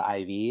straight into the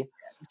IV.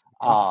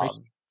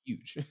 Concentration Um,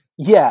 huge.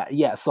 yeah,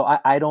 yeah. So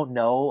I don't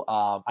know.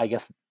 I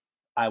guess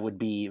I would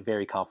be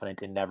very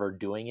confident in never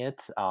doing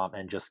it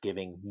and just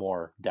giving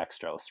more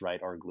dextrose,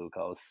 right, or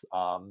glucose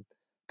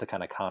to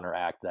kind of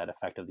counteract that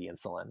effect of the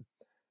insulin.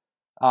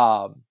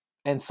 Um,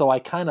 and so I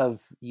kind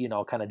of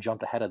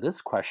jumped ahead of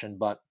this question,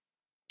 but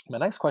my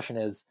next question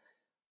is,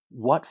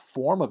 what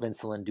form of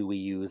insulin do we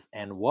use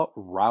and what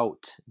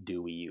route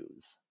do we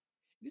use?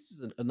 This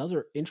is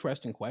another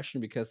interesting question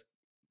because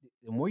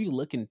the more you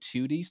look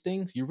into these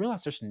things, you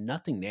realize there's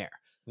nothing there.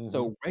 Hmm.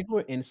 So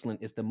regular insulin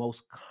is the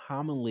most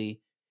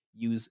commonly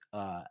used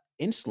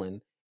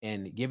insulin,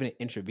 and given it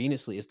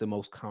intravenously is the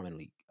most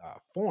commonly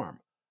form.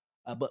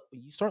 But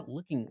when you start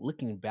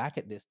looking back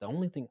at this, the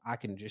only thing I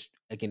can just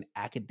again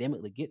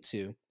academically get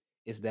to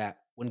is that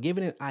when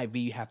given an IV,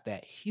 you have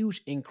that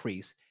huge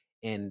increase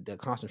in the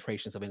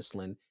concentrations of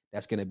insulin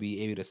that's going to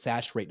be able to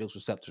saturate those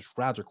receptors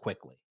rather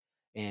quickly.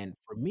 And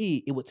for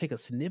me, it would take a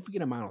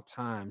significant amount of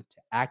time to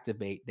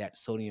activate that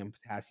sodium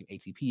potassium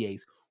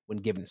ATPase when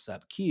given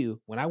sub Q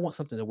when I want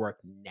something to work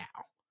now.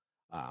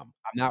 I'm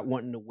not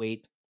wanting to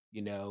wait,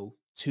 2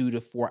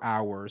 to 4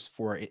 hours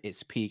for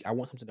its peak. I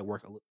want something to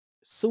work a little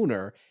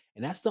sooner.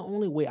 And that's the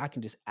only way I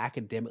can just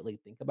academically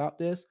think about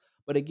this.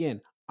 But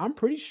again, I'm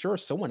pretty sure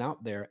someone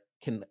out there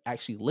can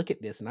actually look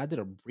at this. And I did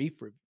a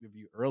brief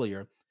review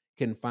earlier,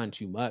 couldn't find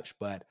too much.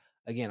 But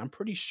again, I'm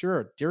pretty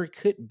sure there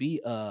could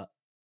be a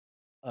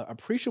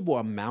appreciable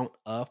amount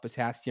of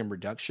potassium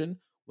reduction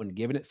when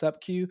given it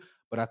sub Q.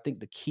 But I think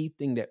the key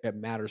thing that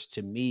matters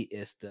to me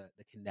is the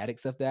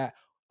kinetics of that,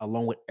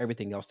 along with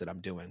everything else that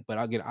I'm doing.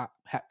 But again,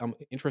 I'm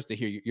interested to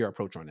hear your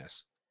approach on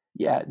this.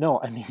 Yeah, no,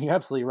 I mean, you're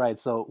absolutely right.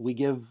 So we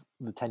give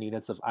the 10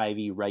 units of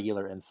IV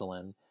regular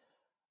insulin.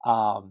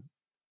 Um,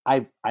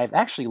 I've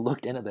actually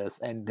looked into this,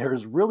 and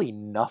there's really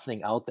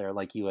nothing out there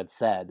like you had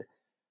said.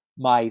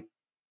 My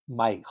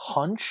my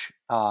hunch,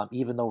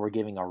 even though we're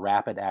giving a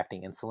rapid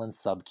acting insulin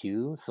sub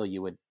Q, so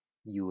you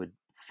would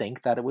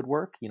think that it would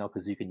work,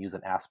 because you can use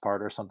an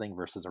aspart or something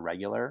versus a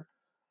regular.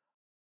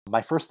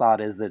 My first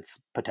thought is it's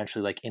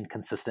potentially like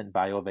inconsistent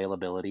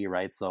bioavailability,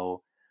 right?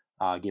 So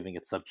giving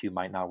it sub Q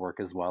might not work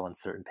as well in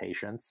certain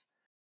patients.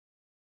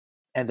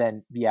 And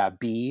then, yeah,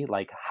 B,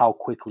 like how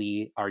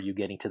quickly are you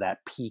getting to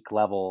that peak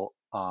level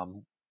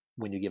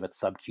when you give it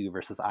sub Q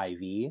versus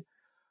IV?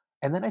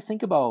 And then I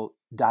think about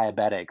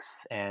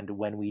diabetics and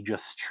when we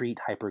just treat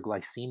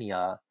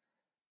hyperglycemia,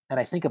 and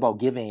I think about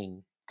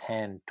giving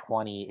 10,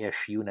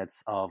 20-ish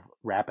units of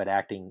rapid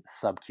acting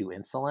sub Q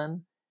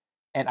insulin.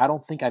 And I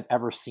don't think I've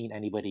ever seen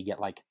anybody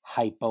get like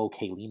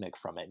hypokalemic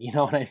from it. You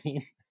know what I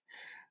mean?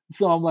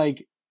 So I'm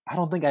like, I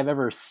don't think I've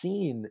ever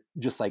seen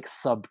just like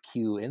sub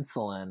Q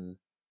insulin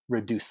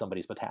reduce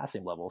somebody's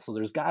potassium level. So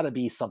there's got to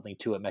be something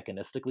to it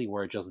mechanistically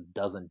where it just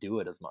doesn't do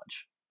it as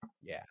much.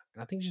 Yeah,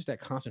 and I think it's just that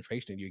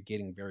concentration that you're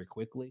getting very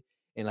quickly.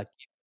 And like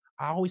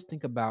I always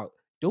think about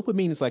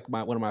dopamine is like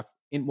my one of my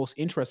most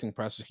interesting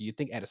processes. You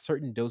think at a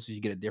certain dosage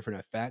you get a different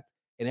effect,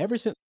 and ever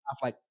since I've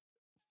like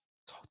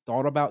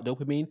thought about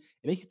dopamine,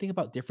 it makes you think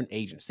about different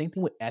agents. Same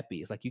thing with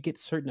epi. It's like you get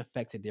certain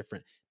effects at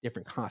different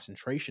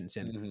concentrations,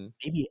 and Hmm.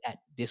 maybe at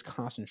this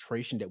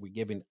concentration that we're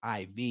giving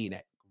IV,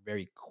 that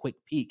very quick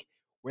peak,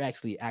 we're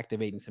actually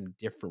activating some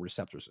different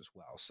receptors as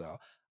well. So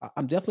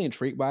I'm definitely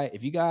intrigued by it.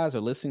 If you guys are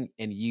listening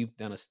and you've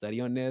done a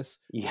study on this,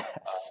 Yes.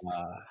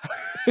 uh,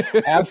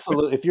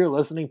 Absolutely. If you're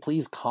listening,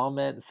 please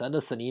comment, send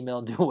us an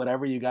email, do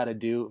whatever you got to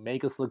do.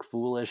 Make us look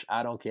foolish.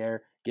 I don't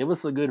care. Give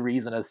us a good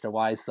reason as to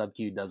why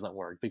sub-Q doesn't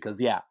work. Because,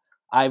 yeah,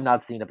 I've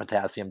not seen a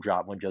potassium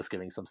drop when just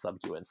giving some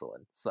sub-Q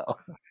insulin. So,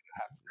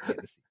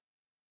 get to see.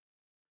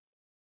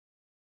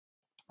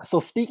 so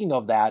speaking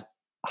of that,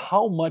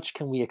 how much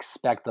can we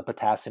expect the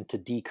potassium to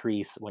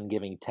decrease when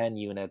giving 10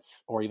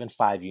 units or even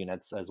 5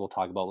 units, as we'll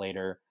talk about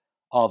later,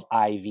 of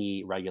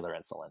IV regular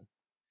insulin?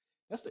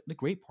 That's the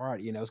great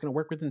part. It's going to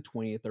work within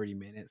 20 to 30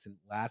 minutes and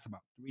last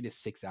about 3 to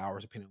 6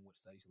 hours, depending on what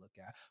studies you look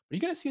at. But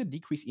you're going to see a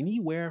decrease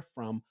anywhere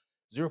from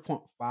zero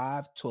point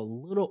 0.5 to a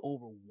little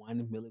over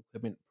 1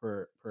 milliequivalent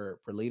per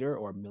liter,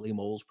 or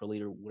millimoles per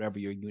liter, whatever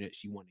your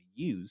units you want to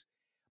use.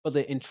 But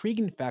the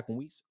intriguing fact, when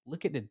we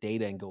look at the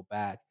data and go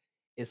back,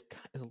 is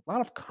a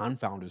lot of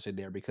confounders in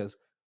there, because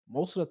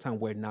most of the time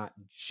we're not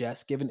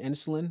just giving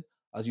insulin.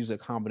 I was using a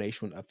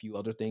combination of a few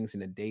other things,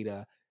 and the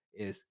data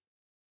is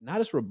not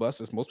as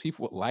robust as most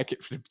people would like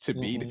it to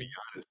be Hmm.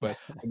 honest. But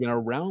again,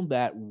 around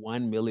that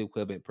 1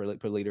 milliequivalent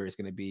per liter is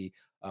going to be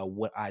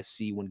what I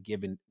see when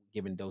given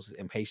doses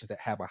in patients that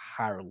have a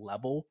higher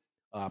level.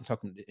 I'm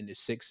talking in the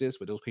sixes,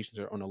 but those patients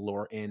are on the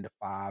lower end of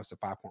fives to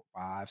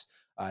 5.5s.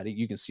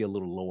 You can see a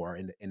little lower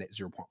in that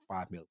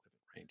 0.5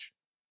 milliequivalent range.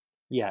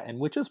 Yeah, and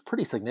which is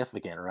pretty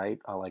significant, right?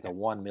 Like a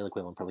 1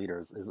 milliequivalent per liter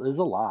is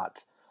a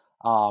lot.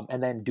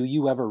 And then, do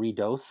you ever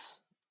redose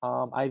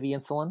IV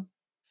insulin?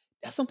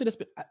 That's something that's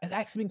been it's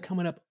actually been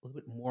coming up a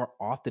little bit more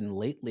often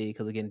lately,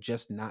 because again,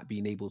 just not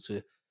being able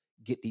to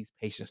get these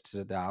patients to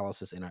the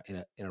dialysis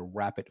in a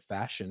rapid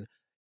fashion.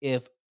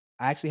 If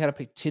I actually had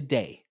a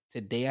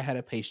today I had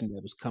a patient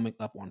that was coming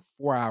up on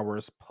 4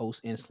 hours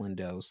post insulin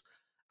dose.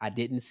 I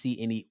didn't see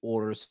any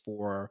orders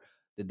for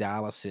the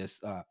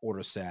dialysis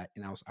order set,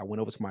 and I went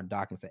over to my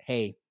doc and said,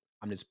 "Hey,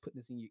 I'm just putting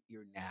this in your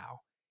ear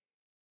now.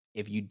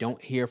 If you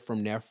don't hear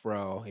from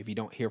nephro, if you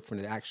don't hear from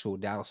the actual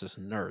dialysis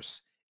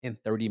nurse in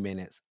 30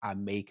 minutes, I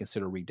may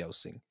consider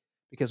redosing."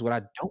 Because what I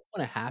don't want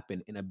to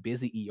happen in a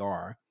busy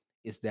ER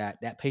is that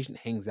that patient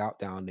hangs out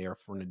down there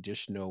for an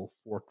additional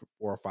 4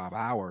 or 5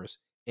 hours.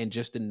 And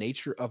just the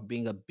nature of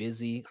being a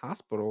busy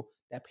hospital,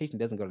 that patient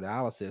doesn't go to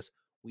dialysis.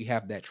 We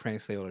have that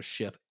translator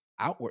shift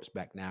outwards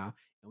back now,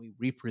 and we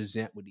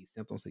represent with these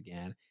symptoms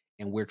again.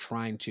 And we're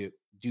trying to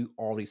do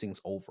all these things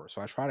over.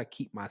 So I try to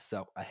keep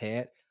myself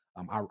ahead.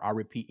 I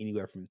repeat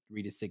anywhere from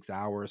 3 to 6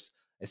 hours,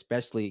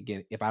 especially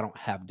again if I don't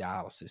have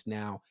dialysis.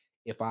 Now,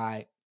 if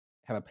I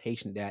have a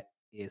patient that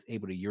is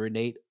able to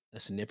urinate a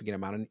significant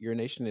amount of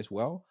urination as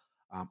well,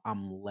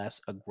 I'm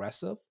less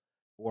aggressive.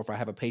 Or if I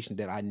have a patient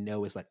that I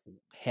know is like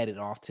headed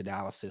off to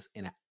dialysis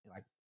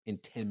like in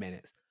 10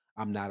 minutes,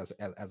 I'm not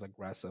as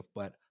aggressive.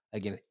 But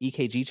again,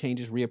 EKG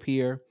changes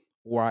reappear,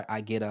 or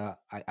I get a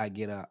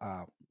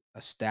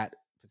stat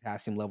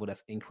potassium level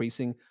that's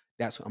increasing.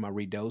 That's when I'm gonna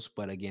redose.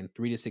 But again,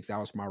 3 to 6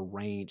 hours my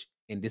range.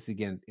 And this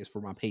again is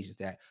for my patients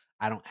that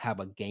I don't have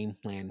a game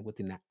plan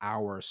within an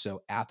hour or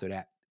so after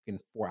that in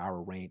 4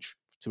 hour range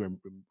to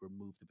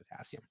remove the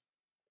potassium.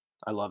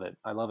 I love it.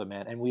 I love it,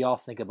 man. And we all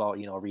think about,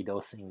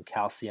 redosing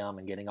calcium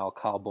and getting all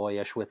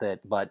cowboyish with it.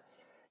 But,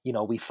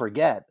 we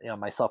forget,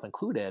 myself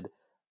included,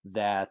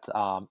 that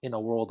in a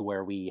world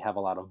where we have a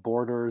lot of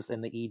boarders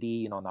in the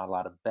ED, not a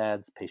lot of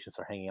beds, patients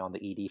are hanging on the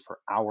ED for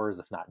hours,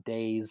 if not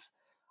days.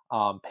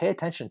 Pay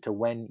attention to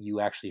when you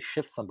actually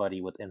shift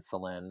somebody with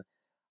insulin,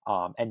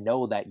 and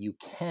know that you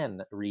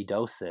can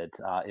redose it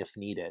if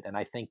needed. And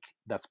I think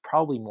that's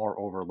probably more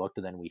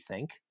overlooked than we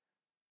think.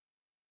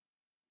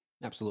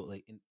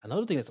 Absolutely. And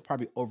another thing that's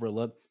probably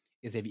overlooked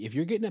is if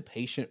you're getting a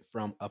patient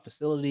from a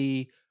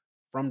facility,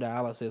 from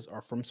dialysis,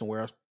 or from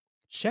somewhere else,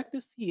 check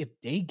to see if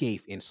they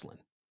gave insulin.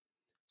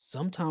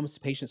 Sometimes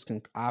patients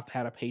can. I've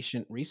had a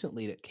patient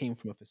recently that came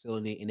from a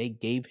facility and they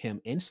gave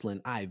him insulin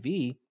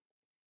IV,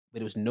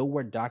 but it was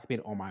nowhere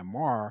documented on my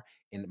MAR,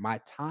 and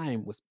my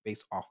time was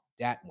based off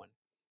that one.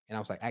 And I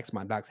was like, asked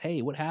my docs,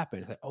 "Hey, what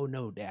happened?" It's like, "Oh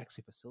no, the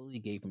actually facility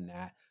gave him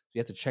that." So you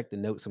have to check the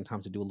notes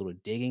sometimes to do a little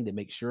digging to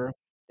make sure.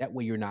 That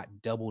way, you're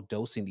not double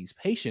dosing these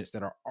patients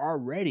that are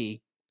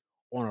already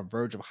on a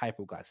verge of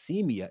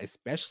hypoglycemia,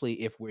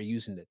 especially if we're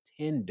using the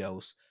 10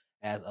 dose,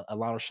 as a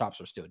lot of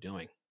shops are still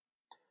doing.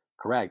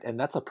 Correct. And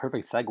that's a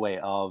perfect segue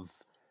of,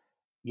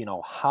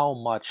 how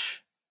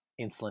much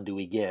insulin do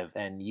we give?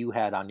 And you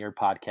had on your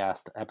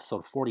podcast,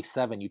 episode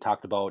 47, you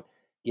talked about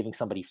giving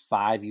somebody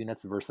 5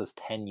 units versus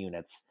 10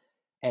 units.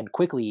 And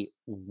quickly,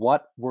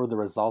 what were the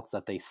results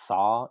that they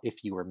saw,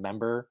 if you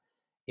remember,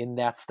 in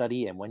that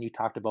study? And when you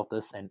talked about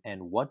this,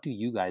 and what do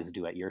you guys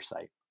do at your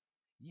site?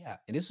 Yeah,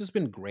 and this has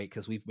been great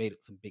because we've made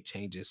some big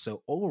changes.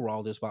 So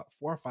overall, there's about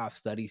 4 or 5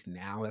 studies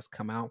now that's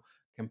come out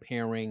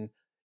comparing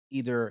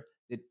either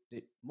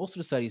most of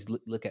the studies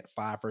look at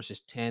 5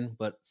 versus 10,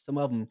 but some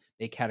of them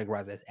they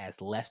categorize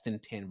as less than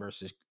 10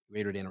 versus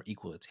greater than or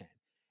equal to 10.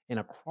 And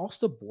across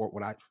the board,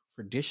 what I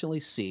traditionally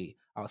see,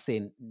 I would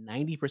say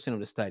 90% of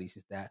the studies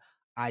is that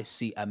I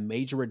see a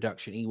major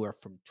reduction, anywhere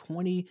from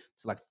 20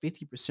 to like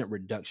 50%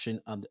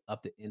 reduction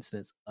of the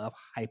incidence of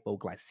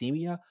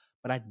hypoglycemia,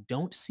 but I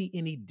don't see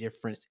any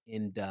difference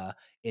in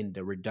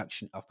the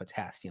reduction of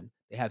potassium.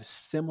 They have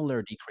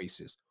similar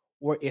decreases,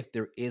 or if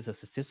there is a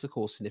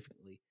statistical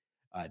significantly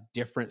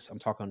difference, I'm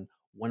talking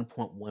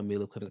 1.1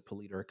 milliequivalent per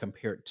liter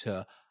compared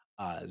to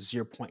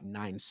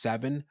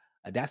 0.97.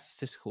 That's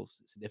statistical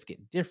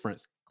significant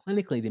difference.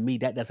 Clinically, to me,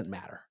 that doesn't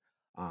matter.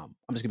 I'm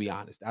just gonna be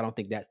honest. I don't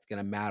think that's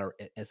gonna matter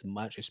as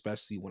much,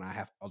 especially when I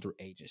have other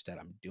agents that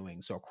I'm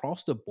doing. So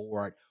across the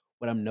board,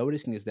 what I'm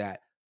noticing is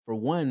that for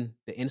one,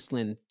 the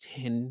insulin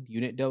 10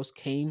 unit dose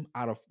came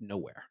out of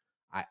nowhere.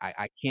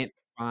 I can't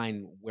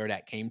find where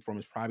that came from.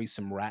 It's probably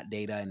some rat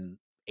data in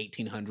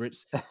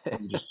 1800s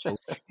and just chose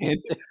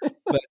 10.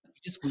 But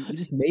we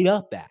just made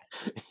up that.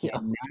 Yeah.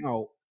 And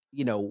now,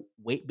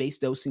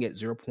 weight-based dosing at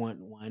zero point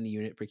 0.1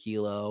 unit per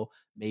kilo,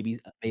 maybe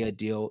a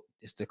deal.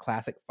 It's the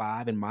classic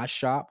 5 in my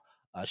shop.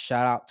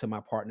 Shout out to my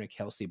partner,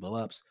 Kelsey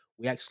Billups.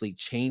 We actually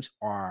changed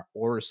our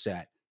order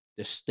set.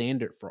 The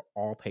standard for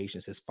all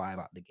patients is 5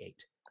 out the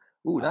gate.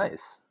 Ooh, Uh,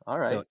 nice. All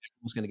so right.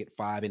 everyone's gonna get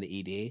 5 in the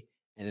ED,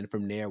 and then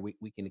from there, we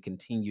can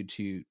continue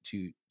to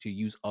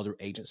use other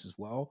agents as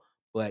well.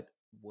 But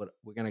what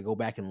we're gonna go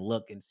back and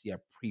look and see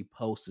a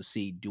pre-post to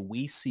see, do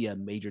we see a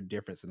major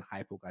difference in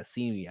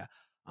hypoglycemia?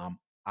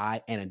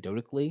 I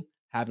anecdotally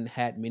haven't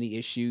had many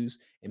issues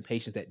in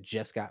patients that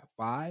just got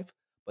 5,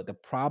 but the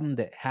problem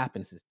that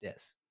happens is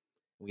this.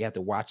 We have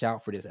to watch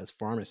out for this as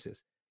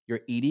pharmacists.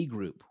 Your ED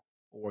group,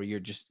 or your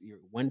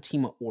one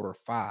team of order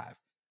 5,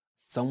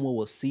 someone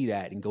will see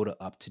that and go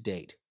to up to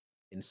date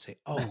and say,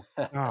 "Oh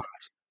god,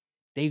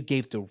 they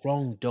gave the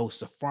wrong dose.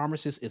 The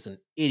pharmacist is an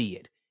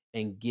idiot,"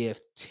 and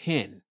give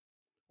 10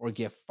 or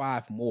give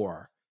 5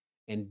 more,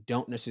 and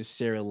don't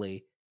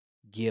necessarily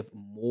give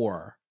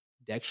more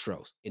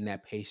dextrose, and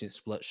that patient's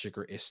blood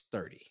sugar is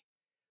 30.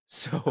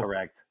 So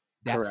Correct.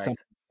 that's something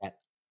Correct. that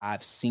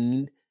I've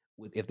seen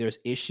with, if there's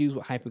issues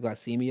with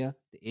hypoglycemia,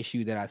 the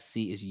issue that I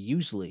see is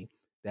usually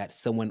that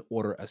someone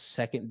order a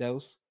second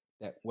dose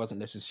that wasn't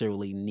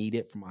necessarily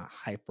needed from a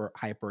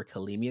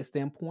hyperkalemia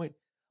standpoint,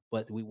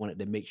 but we wanted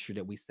to make sure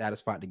that we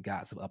satisfied the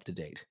gods of up to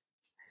date.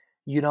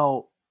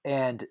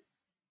 And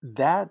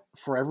that,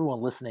 for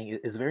everyone listening,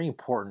 is very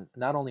important.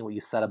 Not only what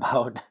you said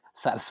about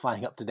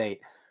satisfying up to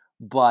date,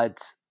 but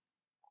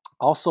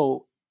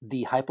also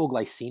the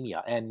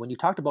hypoglycemia. And when you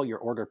talked about your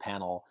order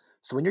panel,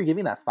 so when you're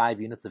giving that 5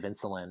 units of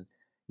insulin,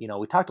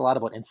 we talked a lot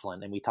about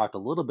insulin and we talked a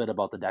little bit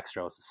about the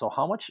dextrose. So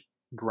how much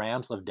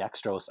grams of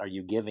dextrose are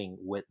you giving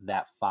with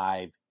that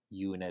 5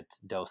 unit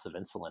dose of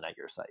insulin at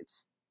your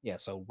sites? Yeah,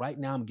 so right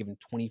now I'm giving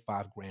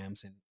 25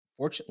 grams, and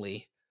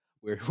fortunately,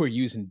 we're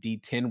using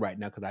D10 right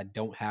now because I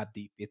don't have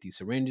D50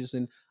 syringes,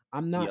 and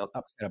I'm not Yep,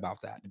 upset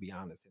about that, to be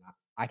honest. And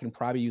I can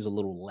probably use a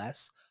little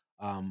less,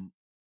 um,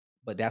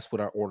 but that's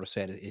what our order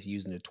set is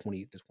using, the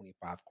 20 to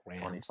 25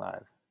 grams,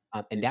 25.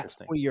 and that's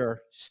Interesting. for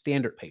your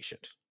standard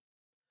patient.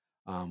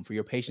 For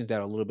your patients that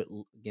are a little bit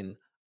again,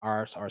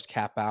 ours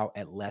cap out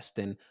at less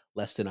than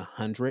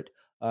 100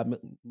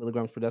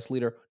 milligrams per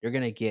deciliter. They're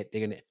gonna get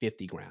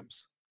 50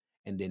 grams,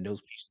 and then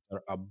those patients that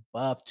are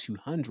above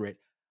 200.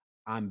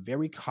 I'm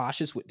very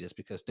cautious with this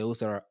because those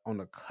that are on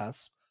the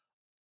cusp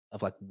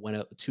of like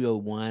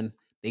 201,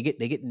 they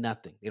get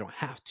nothing. They don't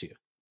have to.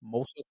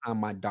 Most of the time,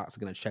 my doc's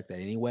gonna check that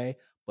anyway.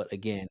 But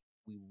again,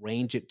 we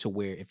range it to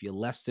where if you're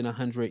less than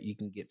 100, you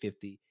can get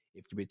 50.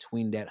 If you're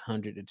between that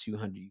 100 to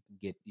 200, you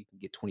can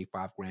get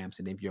 25 grams.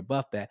 And if you're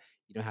above that,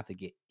 you don't have to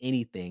get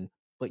anything.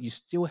 But you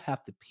still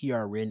have to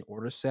PRN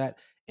order set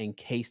in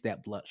case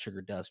that blood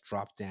sugar does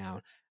drop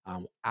down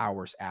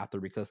hours after,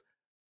 because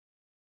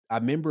I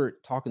remember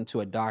talking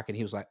to a doc and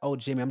he was like, "Oh,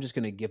 Jimmy, I'm just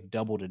gonna give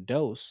double the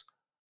dose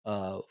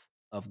of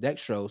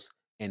dextrose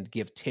and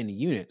give 10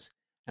 units."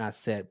 And I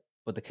said,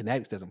 "But the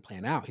kinetics doesn't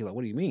plan out." He's like,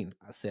 "What do you mean?"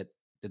 I said,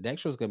 "The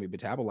dextrose is gonna be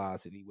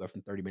metabolized in anywhere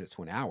from 30 minutes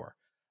to an hour."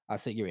 I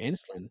said, "Your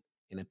insulin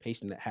in a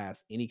patient that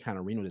has any kind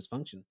of renal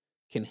dysfunction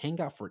can hang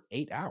out for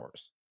 8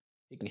 hours.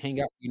 It can hang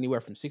out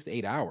anywhere from 6 to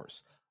 8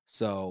 hours.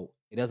 So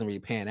it doesn't really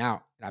pan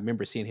out." And I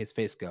remember seeing his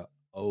face go,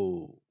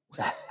 "Oh."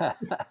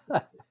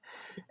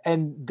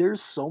 And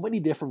there's so many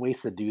different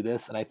ways to do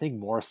this, and I think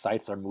more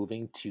sites are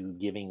moving to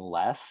giving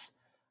less.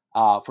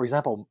 For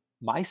example,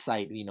 my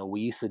site,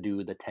 we used to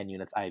do the 10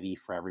 units IV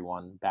for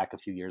everyone back a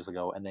few years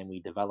ago, and then we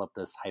developed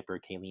this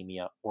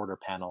hyperkalemia order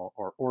panel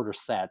or order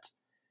set.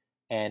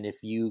 And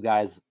if you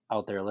guys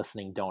out there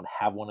listening don't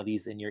have one of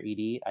these in your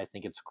ED, I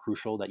think it's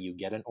crucial that you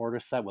get an order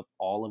set with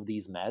all of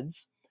these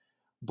meds.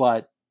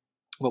 But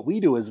what we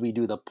do is we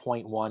do the zero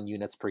point 0.1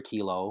 units per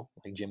kilo,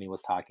 like Jimmy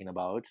was talking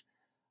about,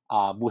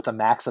 with a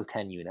max of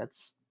 10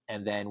 units.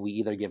 And then we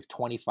either give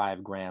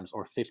 25 grams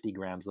or 50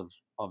 grams of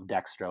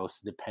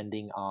dextrose,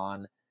 depending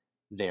on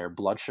their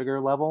blood sugar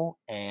level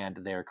and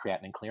their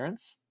creatinine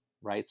clearance,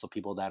 right? So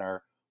people that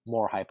are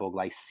more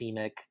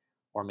hypoglycemic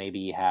or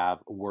maybe have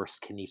worse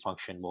kidney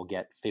function will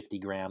get 50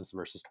 grams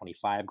versus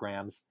 25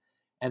 grams.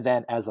 And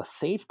then, as a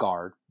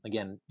safeguard,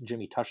 again,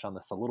 Jimmy touched on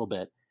this a little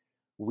bit,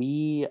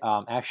 we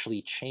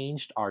actually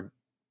changed our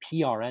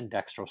PRN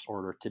dextrose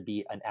order to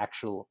be an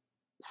actual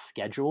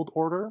scheduled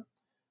order.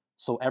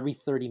 So every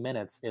 30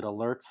 minutes, it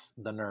alerts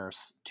the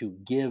nurse to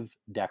give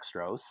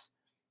dextrose.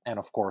 And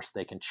of course,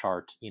 they can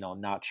chart,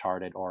 not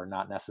charted or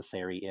not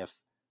necessary if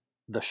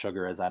the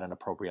sugar is at an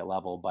appropriate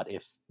level. But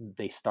if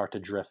they start to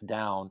drift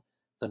down,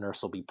 the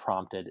nurse will be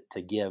prompted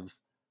to give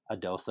a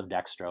dose of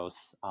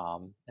dextrose.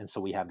 And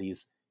so we have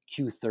these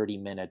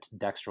Q30-minute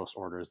dextrose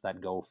orders that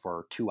go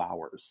for 2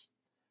 hours.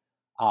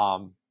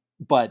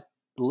 But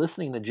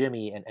listening to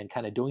Jimmy and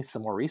kind of doing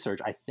some more research,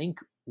 I think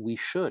we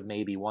should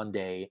maybe one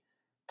day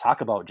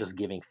talk about just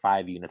giving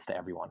 5 units to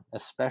everyone,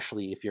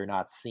 especially if you're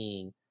not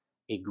seeing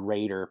a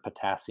greater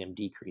potassium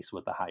decrease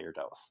with the higher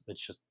dose. It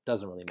just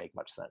doesn't really make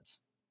much sense.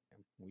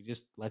 We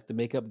just like to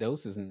make up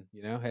doses, and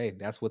hey,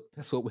 that's what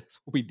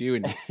we do,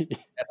 and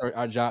that's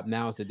our job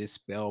now is to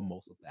dispel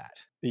most of that.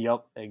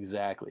 Yep,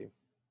 exactly.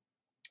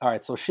 All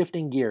right, so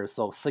shifting gears.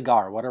 So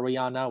cigar, what are we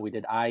on now? We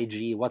did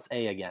IG. What's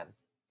A again?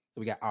 So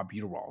we got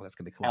albuterol that's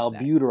going to come up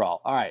next. Albuterol.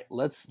 All right,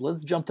 let's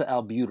jump to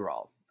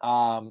albuterol.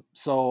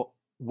 So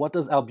what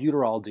does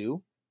albuterol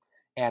do,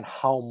 and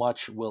how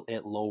much will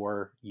it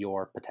lower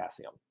your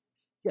potassium?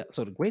 Yeah,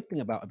 so the great thing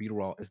about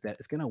albuterol is that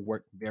it's going to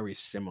work very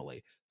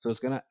similarly. So it's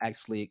going to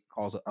actually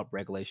cause an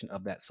upregulation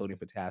of that sodium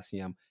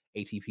potassium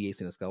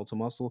ATPase in the skeletal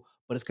muscle,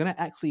 but it's going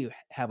to actually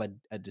have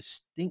a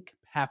distinct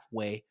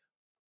pathway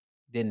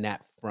than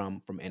that from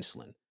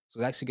insulin. So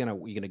it's actually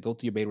you're gonna go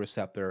through your beta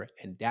receptor,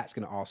 and that's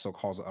gonna also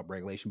cause an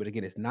upregulation. But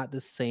again, it's not the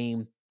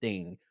same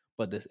thing,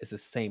 but it's the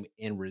same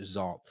end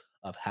result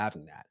of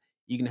having that.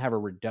 You can have a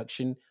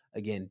reduction.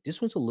 Again, this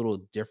one's a little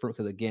different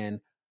because again,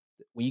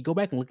 when you go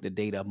back and look at the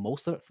data,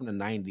 most of it from the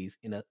 90s,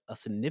 and a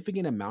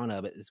significant amount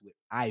of it is with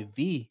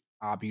IV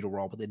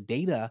albuterol, but the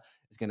data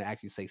is going to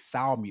actually say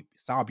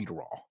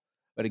salbuterol.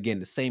 But again,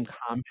 the same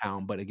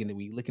compound. But again,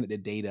 when you're looking at the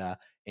data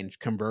and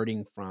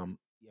converting from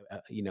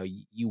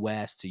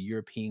US to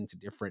European to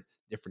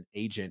different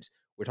agents,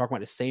 we're talking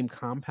about the same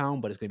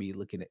compound, but it's going to be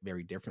looking at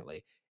very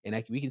differently.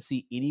 And we can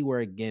see anywhere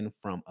again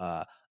from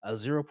a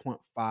zero point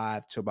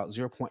 0.5 to about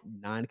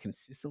 0.9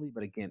 consistently.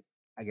 But again,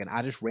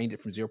 I just ranged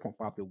it from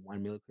 0.5 to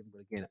 1 milligram.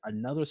 But again,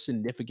 another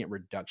significant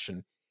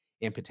reduction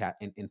in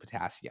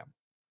potassium.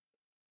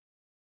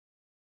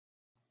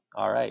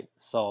 All right,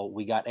 so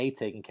we got A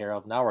taken care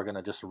of. Now we're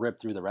gonna just rip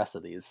through the rest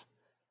of these.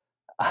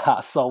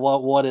 So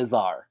what is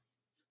R?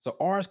 So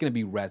R is going to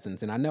be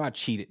resins, and I know I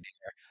cheated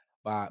there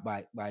by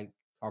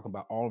talking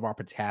about all of our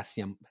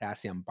potassium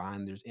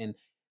binders, and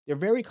they're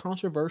very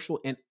controversial.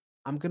 And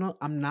I'm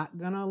not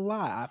gonna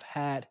lie,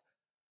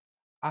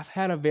 I've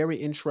had a very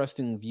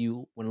interesting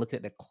view when looking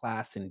at the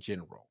class in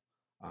general.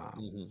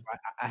 Mm-hmm. So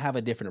I have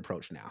a different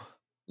approach now.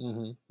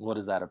 Mm-hmm. What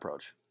is that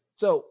approach?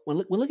 So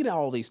when looking at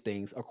all these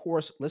things, of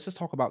course, let's just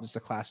talk about just the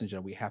class in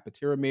general. We have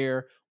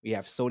patiromer, we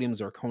have sodium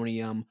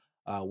zirconium,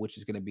 which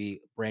is going to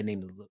be brand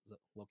name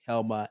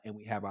Lokelma, and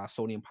we have our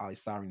sodium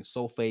polystyrene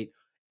sulfate,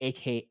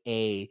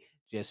 aka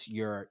just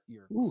your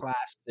Ooh,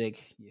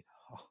 classic,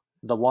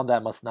 the one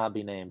that must not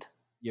be named.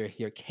 your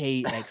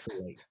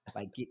KX-alate,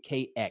 like get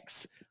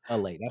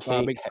KX-alate. That's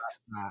why KX.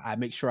 I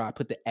make sure I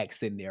put the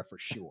X in there for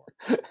sure.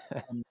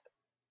 Um,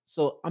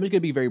 so I'm just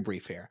gonna be very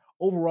brief here.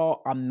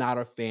 Overall, I'm not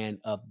a fan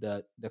of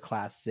the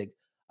classic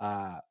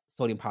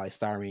sodium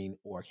polystyrene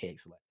or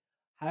KX-alate.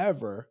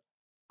 However,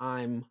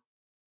 I'm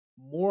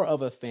more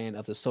of a fan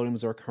of the sodium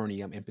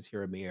zirconium and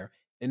patiromer,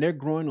 and they're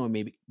growing on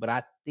me, but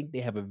I think they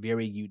have a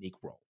very unique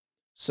role.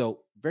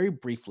 So, very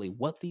briefly,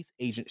 what these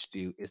agents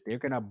do is they're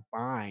going to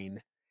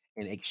bind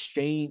and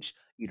exchange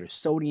either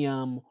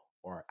sodium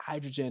or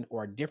hydrogen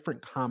or a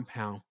different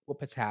compound with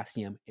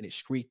potassium and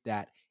excrete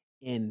that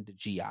in the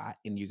GI,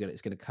 and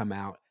it's going to come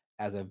out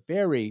as a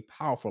very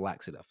powerful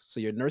laxative. So,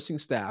 your nursing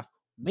staff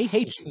may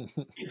hate you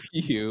if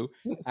you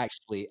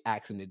actually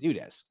ask them to do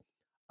this.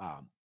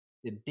 Um,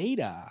 the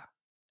data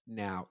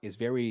now is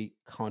very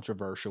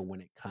controversial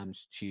when it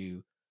comes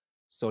to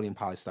sodium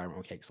polystyrene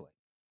or oxalate.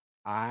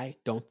 I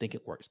don't think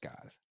it works,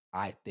 guys.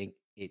 I think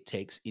it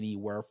takes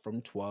anywhere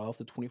from 12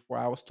 to 24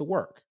 hours to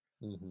work.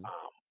 Hmm. Um,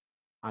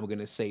 I'm going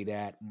to say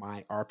that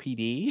my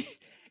RPD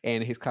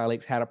and his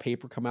colleagues had a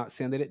paper come out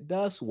saying that it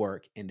does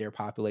work in their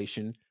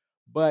population,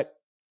 but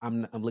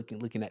I'm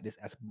looking at this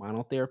as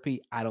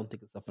monotherapy. I don't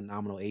think it's a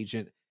phenomenal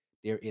agent.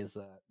 There is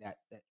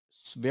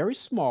very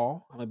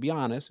small, I'm gonna be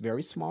honest,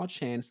 very small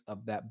chance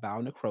of that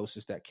bowel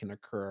necrosis that can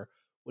occur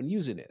when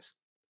using this.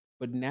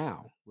 But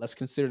now let's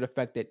consider the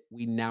fact that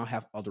we now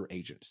have other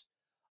agents.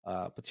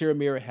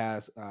 Patiromer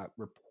has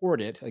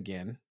reported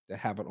again to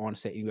have an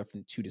onset anywhere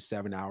from 2 to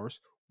 7 hours,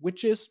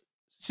 which is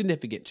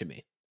significant to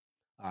me.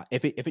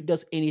 If it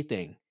does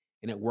anything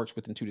and it works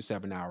within 2 to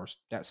 7 hours,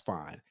 that's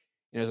fine.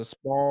 And there's a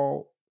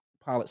small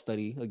pilot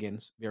study, again,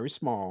 very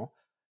small,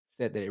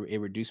 said that it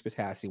reduced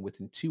potassium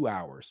within 2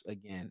 hours.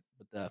 Again,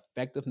 but the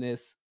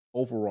effectiveness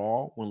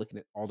overall, when looking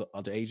at all the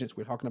other agents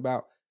we're talking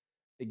about,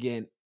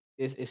 again,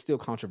 it's still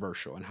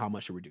controversial in how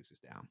much it reduces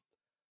down.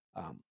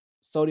 Um,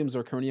 Sodium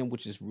zirconium,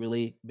 which has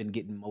really been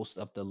getting most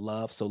of the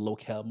love. So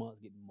Lokelma is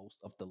getting most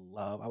of the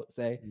love, I would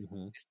say.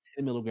 Hmm. This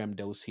 10 milligram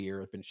dose here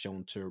has been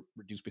shown to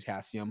reduce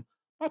potassium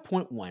by zero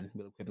point 0.1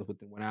 milliequivalent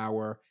within 1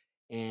 hour.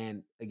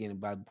 And again,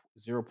 by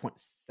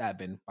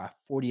 0.7 by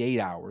 48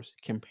 hours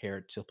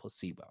compared to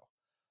placebo.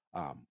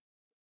 Um,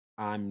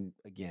 I'm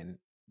again,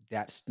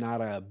 that's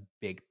not a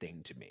big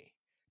thing to me,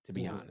 to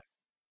be Hmm. honest.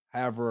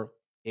 However,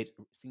 it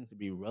seems to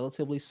be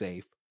relatively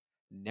safe.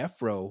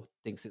 Nephro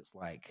thinks it's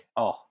like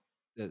Oh,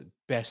 the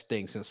best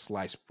thing since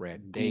sliced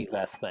bread. the They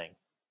best thing.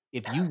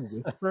 if you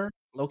whisper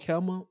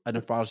Lokelma, a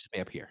nephrologist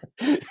may appear.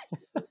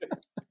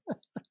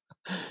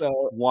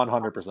 So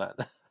 100%.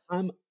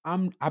 I'm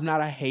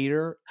not a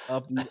hater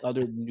of these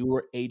other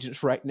newer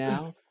agents right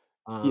now.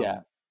 Yeah.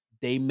 Um,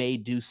 they may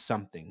do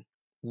something.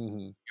 Hmm.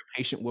 Your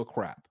patient will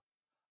crap.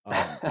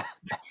 Um,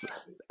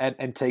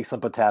 And take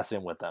some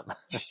potassium with them.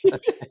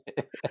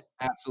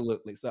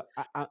 absolutely. So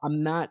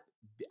I'm not.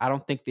 I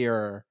don't think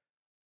they're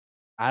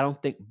I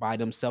don't think by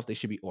themselves they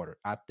should be ordered.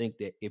 I think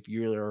that if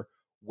you're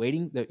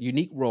waiting, the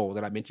unique role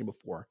that I mentioned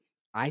before,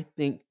 I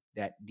think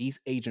that these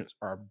agents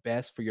are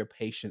best for your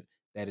patient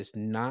that is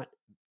not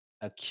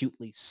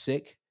acutely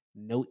sick,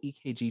 no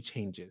EKG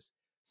changes.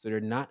 So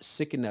they're not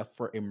sick enough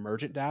for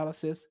emergent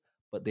dialysis,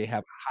 but they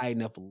have high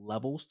enough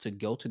levels to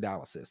go to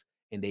dialysis.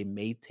 And they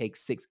may take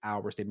 6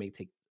 hours, it may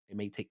take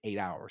 8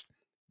 hours.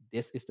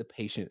 This is the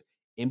patient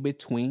in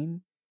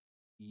between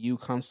you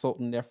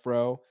consulting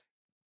nephro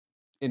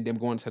and them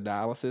going to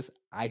dialysis.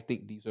 I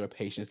think these are the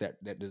patients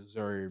that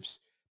deserves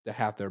to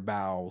have their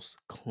bowels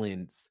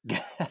cleansed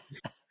with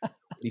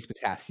these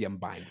potassium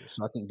binders.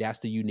 So I think that's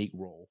the unique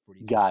role for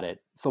these Got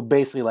patients. it. So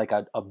basically, like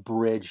a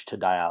bridge to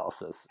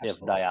dialysis if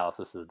Absolutely.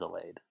 dialysis is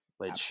delayed,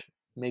 which Absolutely.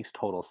 makes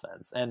total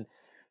sense. And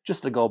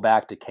just to go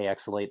back to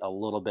Kxalate a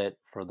little bit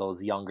for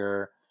those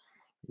younger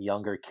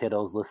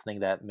kiddos listening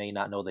that may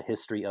not know the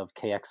history of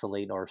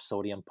Kxalate or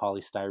sodium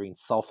polystyrene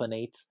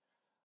sulfonate,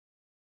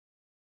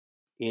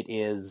 it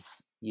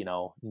is,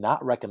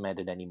 not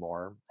recommended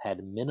anymore.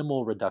 Had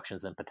minimal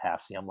reductions in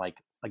potassium,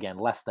 like again,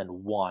 less than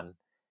 1,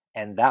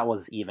 and that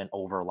was even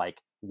over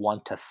like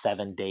 1 to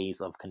 7 days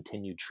of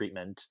continued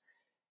treatment.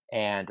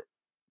 And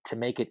to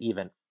make it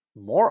even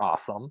more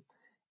awesome,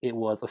 it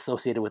was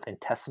associated with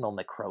intestinal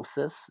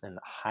necrosis and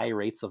high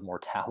rates of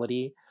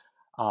mortality.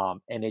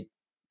 And it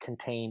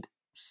contained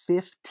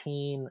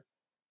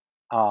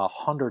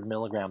 1,500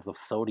 milligrams of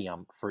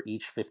sodium for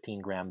each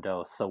 15-gram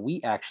dose. So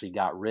we actually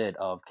got rid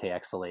of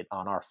Kxalate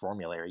on our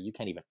formulary. You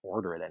can't even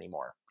order it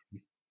anymore.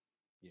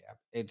 Yeah.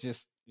 It's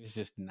just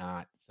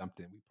not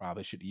something we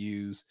probably should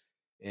use.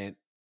 And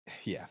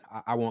yeah,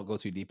 I won't go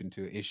too deep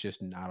into it. It's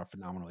just not a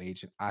phenomenal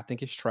agent. I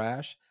think it's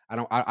trash. I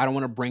don't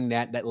want to bring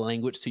that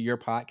language to your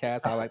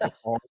podcast. I like to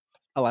call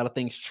a lot of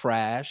things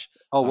trash.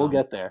 Oh, we'll Um,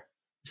 get there.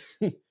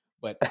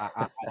 but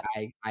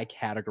I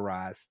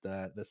categorize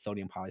the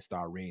sodium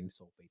polystyrene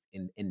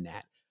sulfate in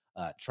that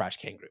trash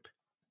can group.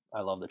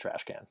 I love the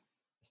trash can.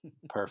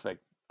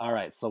 Perfect. All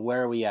right. So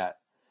where are we at?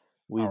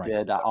 We All right,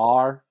 did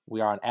R.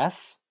 We are on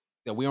S.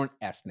 so we're on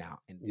S now,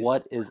 and this is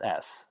What is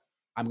S?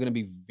 I'm going to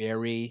be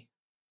very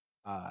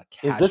Is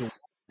casual. this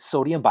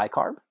sodium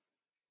bicarb?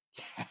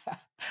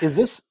 Is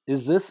this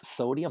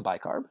sodium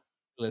bicarb?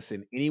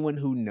 Listen, anyone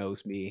who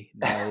knows me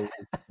knows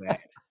that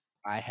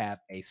I have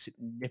a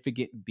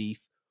significant beef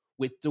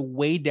with the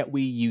way that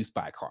we use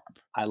bicarb.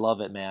 I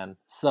love it, man. And the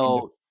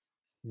So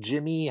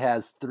Jimmy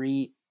has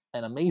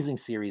an amazing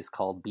series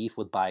called Beef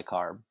with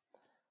Bicarb.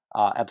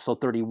 Episode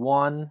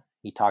 31,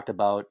 he talked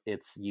about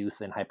its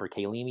use in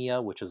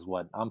hyperkalemia, which is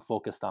what I'm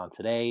focused on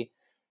today.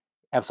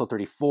 Episode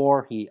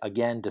 34, he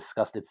again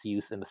discussed its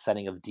use in the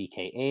setting of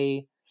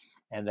DKA.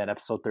 And then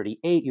episode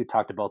 38, you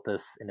talked about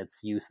this in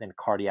its use in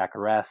cardiac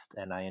arrest.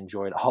 And I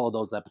enjoyed all of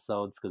those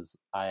episodes because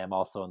I am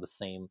also in the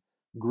same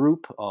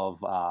group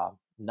of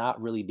not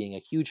really being a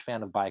huge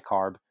fan of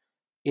bicarb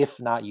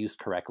if not used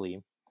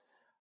correctly.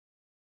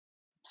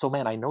 So,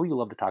 man, I know you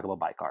love to talk about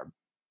bicarb.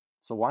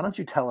 So, why don't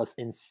you tell us,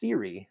 in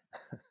theory,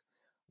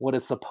 what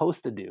it's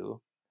supposed to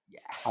do, yeah.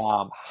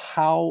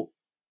 how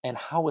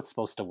it's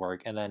supposed to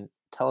work, and then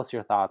tell us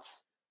your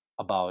thoughts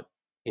about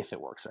if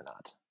it works or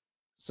not.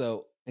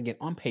 So again,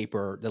 on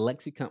paper, the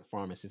lexicon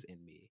pharmacist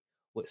in me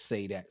would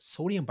say that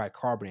sodium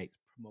bicarbonate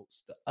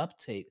promotes the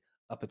uptake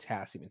of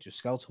potassium into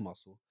skeletal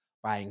muscle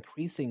by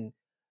increasing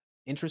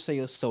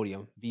intracellular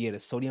sodium via the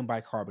sodium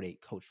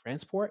bicarbonate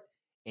co-transport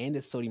and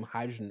the sodium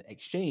hydrogen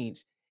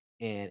exchange,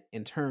 and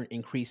in turn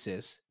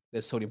increases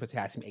the sodium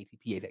potassium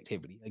ATPase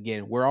activity.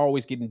 Again, we're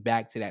always getting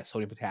back to that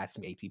sodium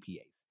potassium ATPase.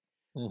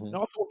 Hmm. It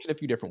also works in a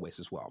few different ways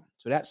as well.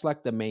 So that's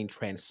like the main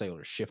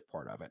transcellular shift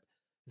part of it.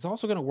 It's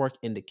also going to work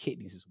in the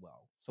kidneys as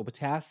well. So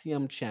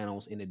potassium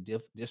channels in the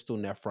distal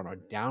nephron are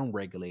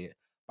downregulated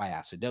by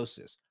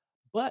acidosis,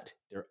 but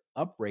they're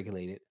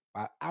upregulated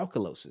by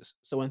alkalosis.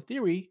 So in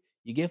theory,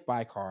 you give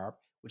bicarb,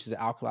 which is an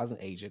alkalizing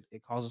agent,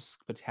 it causes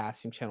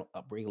potassium channel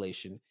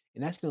upregulation,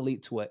 and that's going to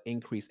lead to an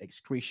increased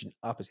excretion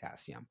of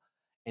potassium.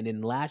 And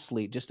then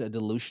lastly, just a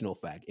dilutional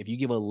effect. If you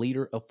give a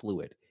liter of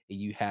fluid, and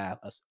you have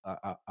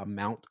a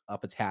amount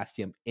of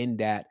potassium in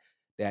that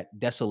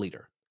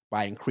deciliter.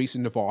 By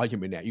increasing the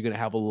volume in that, you're gonna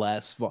have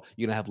less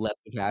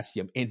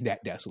potassium in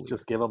that deciliter.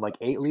 Just give them like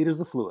 8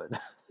 liters of fluid.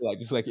 Like,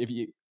 just like if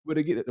you but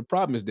again, the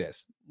problem is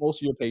this: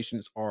 most of your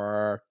patients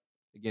are,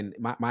 again,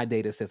 my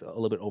data says a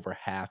little bit over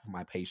half of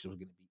my patients are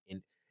going to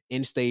be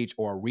in stage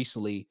or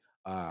recently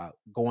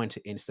going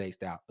to end stage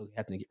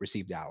having to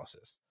receive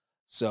dialysis.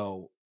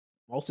 So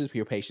most of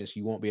your patients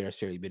you won't be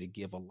necessarily able to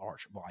give a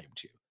large volume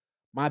to.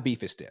 My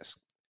beef is this: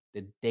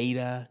 the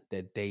data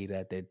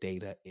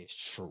is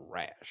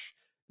trash.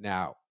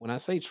 Now, when I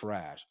say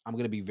trash, I'm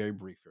going to be very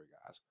brief here,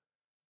 guys.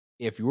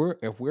 If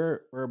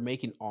we're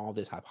making all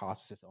this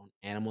hypothesis on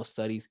animal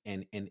studies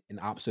and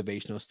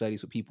observational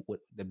studies with people, with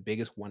the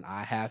biggest one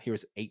I have here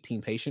is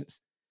 18 patients,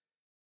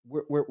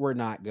 we're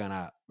not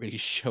gonna really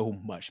show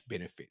much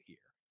benefit here.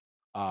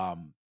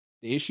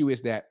 The issue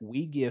is that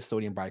we give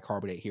sodium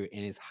bicarbonate here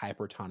in its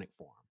hypertonic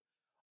form.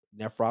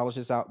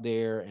 Nephrologists out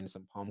there and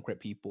some palm credit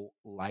people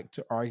like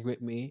to argue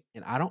with me,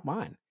 and I don't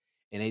mind.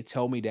 And they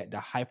tell me that the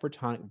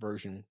hypertonic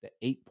version, the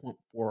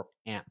 8.4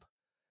 amp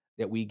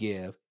that we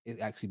give is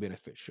actually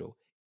beneficial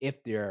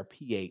if their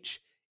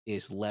pH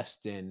is less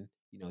than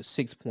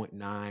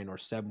 6.9 or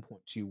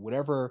 7.2,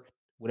 whatever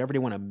they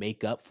want to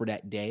make up for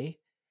that day,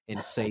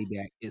 and say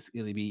that it's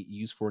going to be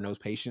useful in those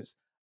patients.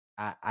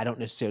 I don't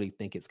necessarily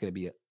think it's going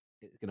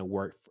to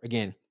work.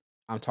 Again,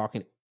 I'm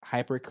talking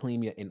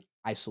hyperkalemia in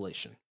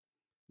isolation.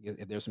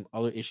 If there's some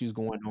other issues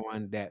going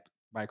on that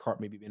bicarb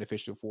may be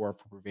beneficial for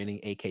preventing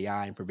AKI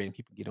and preventing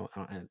people getting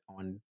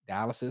on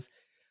dialysis,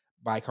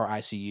 bicarb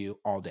ICU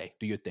all day.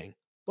 Do your thing.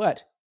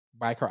 But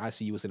bicarb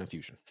ICU is an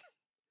infusion.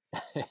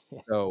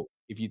 So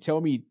if you tell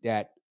me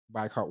that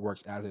bicarb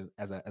works as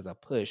a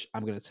push,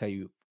 I'm going to tell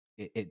you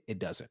it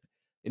doesn't.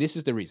 And this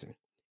is the reason.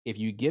 If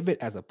you give it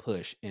as a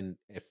push in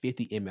a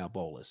 50 ml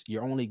bolus,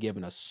 you're only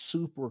given a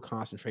super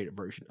concentrated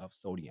version of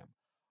sodium.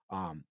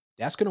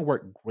 That's going to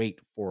work great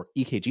for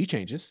EKG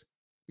changes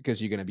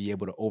because you're going to be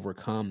able to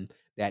overcome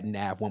that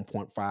NAV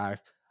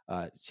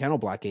 1.5 channel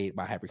blockade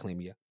by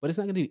hyperkalemia, but it's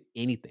not going to do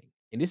anything.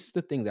 And this is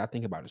the thing that I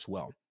think about as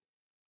well.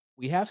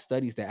 We have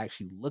studies that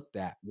actually looked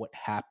at what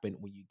happened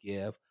when you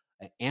give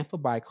an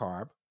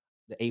amphibicarb,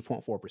 the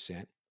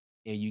 8.4%,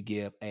 and you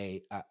give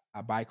a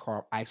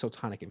bicarb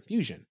isotonic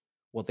infusion.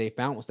 What they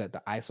found was that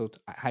the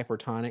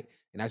hypertonic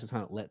and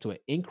isotonic led to an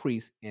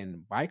increase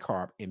in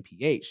bicarb in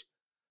pH,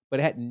 but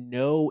it had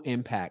no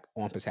impact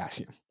on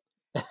potassium.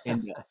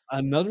 And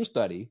another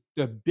study,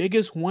 the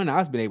biggest one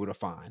I've been able to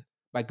find,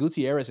 by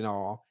Gutierrez et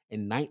al.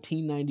 In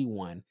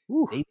 1991,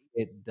 Oof. they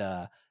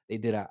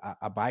did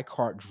a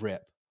bicarb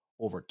drip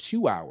over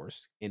 2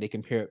 hours, and they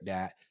compared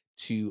that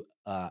to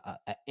a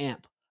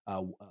amp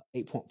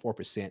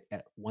 8.4%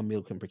 at 1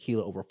 milligram per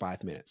kilo over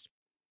 5 minutes.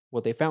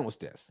 What they found was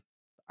this: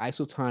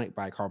 isotonic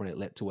bicarbonate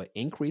led to an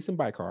increase in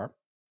bicarb,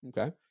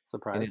 okay, and it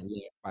Surprise.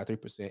 led by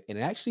 3%, and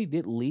it actually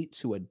did lead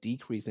to a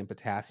decrease in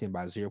potassium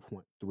by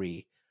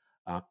 0.3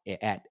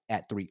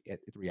 at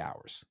 3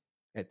 hours,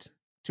 at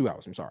 2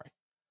 hours. I'm sorry,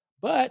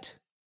 but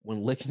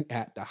when looking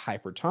at the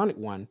hypertonic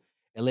one,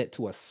 it led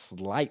to a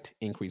slight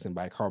increase in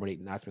bicarbonate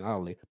and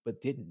osmolality, but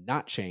did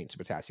not change the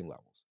potassium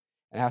levels.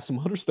 And I have some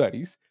other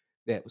studies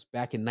that was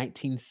back in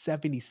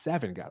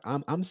 1977. God,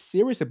 I'm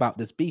serious about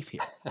this beef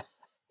here.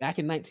 Back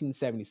in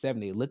 1977,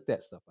 they looked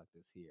at stuff like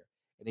this here,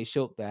 and they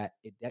showed that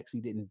it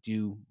actually didn't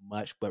do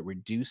much but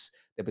reduce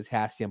the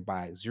potassium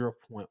by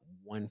 0.15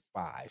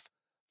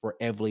 for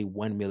every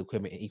 1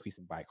 milligram increase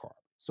in bicarb.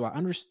 So I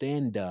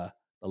understand the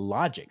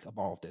logic of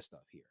all of this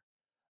stuff here.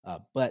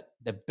 But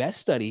the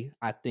best study,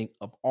 I think,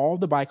 of all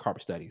the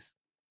bicarb studies,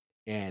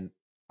 and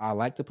I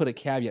like to put a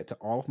caveat to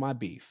all of my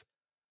beef,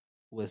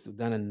 was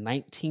done in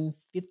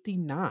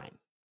 1959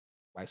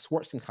 by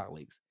Swartz and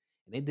colleagues,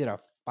 and they did a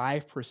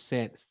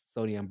 5%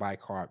 sodium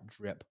bicarb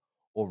drip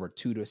over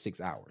 2 to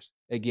 6 hours.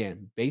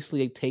 Again,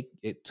 basically,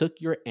 it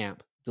took your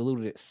amp,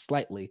 diluted it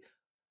slightly,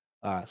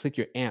 took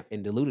your amp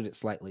and diluted it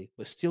slightly,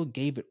 but still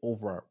gave it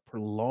over a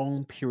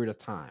prolonged period of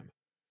time.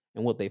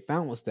 And what they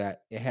found was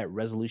that it had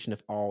resolution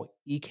of all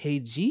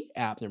EKG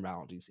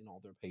abnormalities in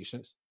all their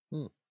patients.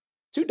 Hmm.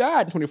 2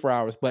 died in 24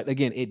 hours, but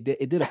again, it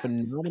did a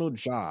phenomenal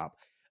job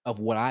of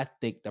what I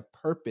think the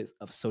purpose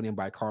of sodium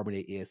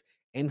bicarbonate is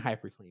in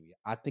hyperkalemia.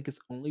 I think its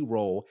only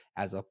role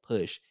as a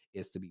push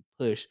is to be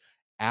pushed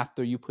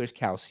after you push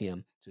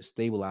calcium to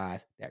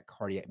stabilize that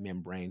cardiac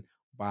membrane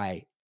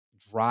by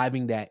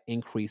driving that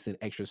increase in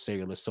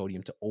extracellular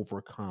sodium to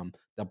overcome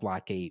the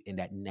blockade in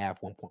that NAV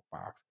 1.5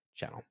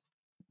 channel.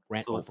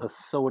 Rant So it's over. the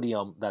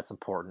sodium that's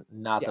important,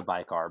 not Yeah, the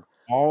bicarb.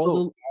 all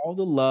So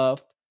the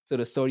love to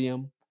the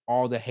sodium,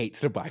 all the hate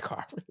to the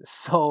bicarb.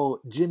 So,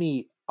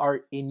 Jimmy,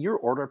 are in your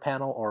order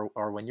panel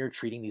or when you're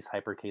treating these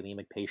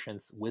hyperkalemic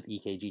patients with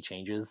EKG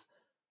changes,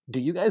 do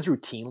you guys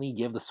routinely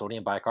give the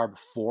sodium bicarb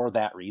for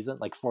that reason,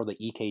 like for the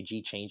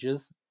EKG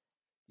changes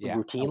Yeah,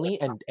 routinely?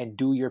 And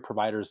do your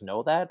providers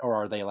know that, or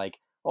are they like,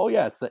 oh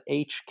yeah, it's the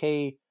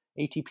HK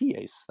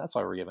ATPase, that's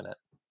why we're giving it?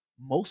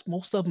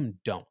 most of them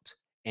don't,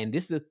 and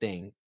this is the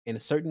thing, in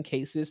certain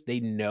cases, they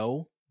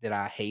know that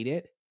I hate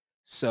it,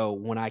 So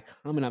when I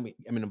come and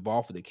I'm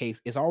involved with the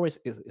case,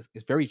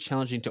 it's very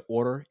challenging to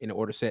order in an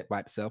order set by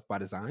itself by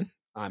design.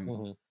 I'm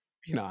Hmm.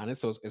 being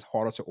honest, so it's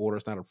harder to order.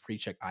 It's not a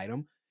pre-check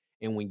item,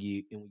 and when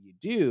you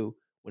do,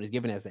 when it's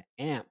given as an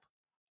amp,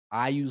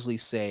 I usually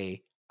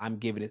say I'm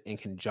giving it in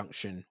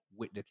conjunction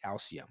with the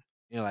calcium.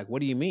 And they're like,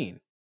 "What do you mean?"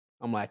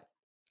 I'm like,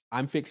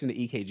 "I'm fixing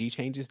the EKG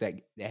changes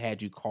that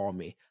had you call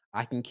me.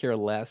 I can care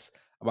less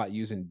about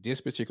using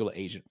this particular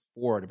agent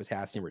for the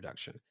potassium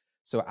reduction."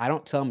 So I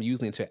don't tell them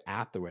usually until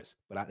afterwards,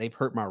 but they've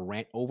heard my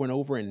rant over and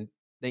over. And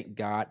thank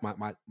God,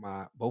 my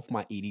both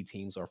my ED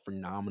teams are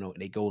phenomenal,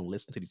 and they go and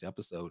listen to these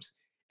episodes.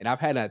 And I've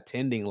had an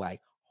attending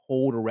like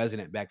hold a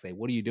resident back, say,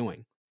 "What are you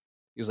doing?"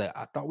 He was like,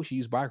 "I thought we should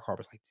use bicarb."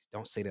 It's like,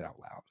 "Don't say that out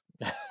loud.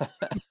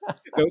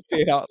 Don't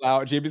say it out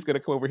loud. Jimmy's gonna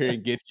come over here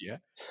and get you."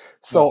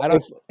 No, So I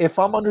don't. if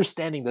I'm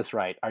understanding this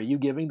right, are you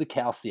giving the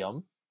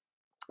calcium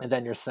and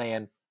then you're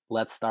saying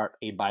let's start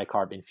a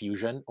bicarb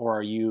infusion, or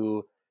are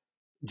you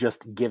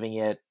just giving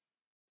it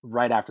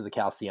right after the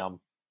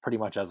calcium, pretty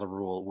much as a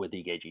rule with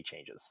EKG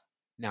changes?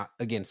 Now,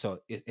 again,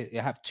 so I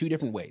have 2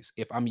 different ways.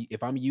 If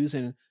I'm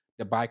using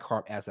the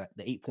bicarb as the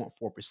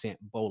 8.4%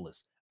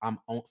 bolus,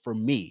 for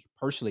me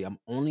personally, I'm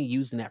only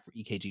using that for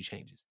EKG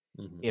changes.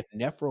 Hmm. If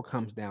nephro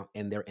comes down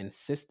and they're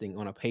insisting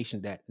on a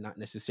patient that not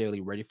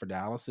necessarily ready for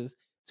dialysis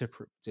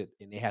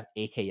and they have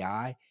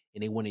AKI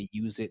and they want to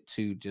use it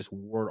to just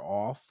ward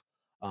off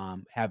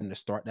having to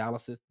start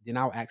dialysis, then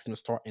I'll ask them to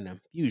start an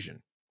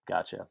infusion.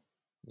 Gotcha.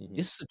 Hmm.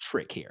 This is a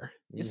trick here.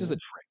 This is Hmm. a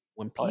trick.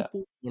 When Oh yeah.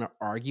 people wanna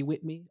argue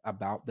with me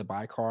about the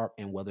bicarb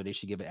and whether they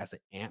should give it as an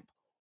amp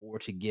or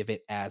to give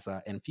it as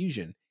a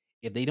infusion,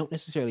 if they don't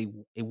necessarily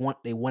they want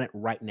it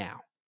right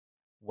now.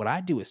 What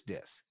I do is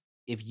this: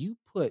 if you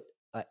put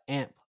an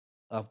amp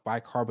of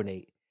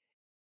bicarbonate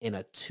in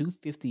a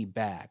 250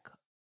 bag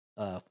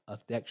of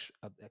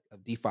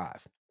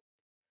D5,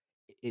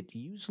 it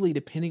usually,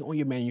 depending on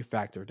your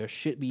manufacturer, there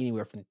should be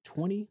anywhere from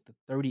 20 to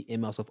 30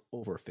 mLs of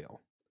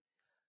overfill.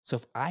 So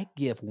if I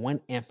give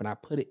 1 amp and I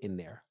put it in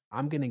there,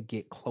 I'm gonna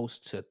get close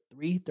to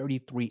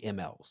 333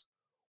 mLs,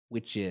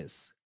 which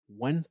is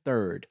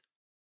 1/3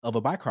 of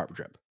a bicarb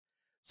drip.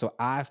 So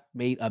I've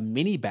made a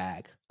mini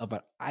bag of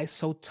an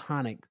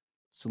isotonic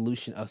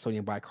solution of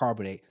sodium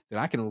bicarbonate that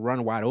I can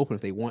run wide open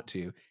if they want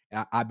to.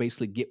 And I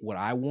basically get what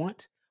I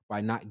want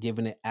by not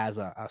giving it as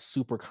a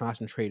super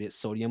concentrated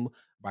sodium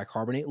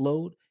bicarbonate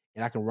load.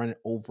 And I can run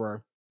it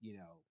over,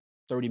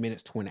 30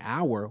 minutes to an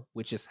hour,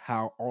 which is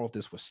how all of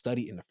this was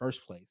studied in the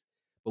first place.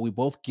 But we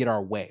both get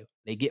our way.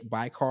 They get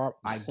bicarb,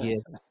 I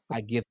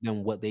give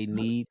them what they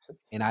need.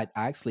 And I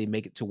actually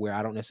make it to where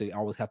I don't necessarily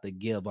always have to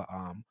give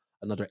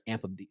another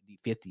amp of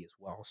D50 as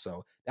well.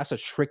 So that's a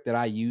trick that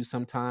I use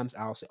sometimes.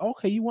 I'll say,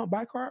 "Okay, you want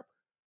bicarb?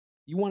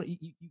 You want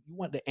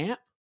the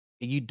amp,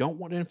 and you don't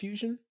want an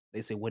infusion?"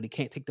 They say, "Well, he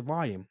can't take the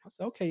volume." I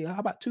say, "Okay, how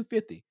about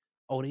 250?"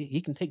 "Oh, he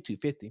can take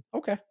 250."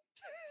 Okay.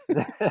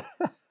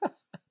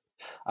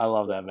 I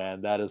love that,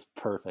 man. That is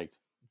perfect.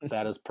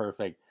 That is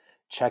perfect.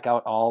 Check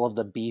out all of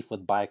the beef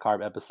with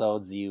bicarb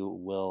episodes. You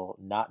will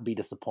not be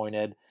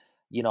disappointed.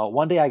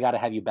 One day I got to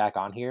have you back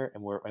on here,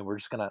 and we're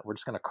just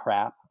gonna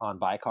crap on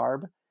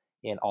bicarb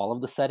in all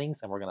of the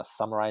settings, and we're gonna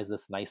summarize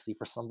this nicely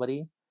for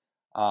somebody.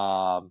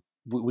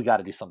 We got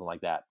to do something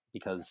like that I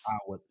because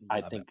would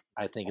I love it. think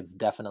I think it's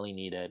definitely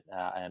needed,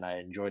 and I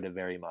enjoyed it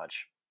very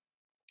much.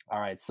 All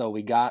right, so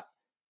we got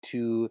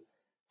to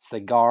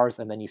cigars,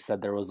 and then you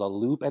said there was a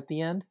loop at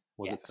the end.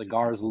 Was it Yes.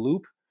 cigars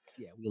loop?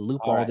 Yeah, we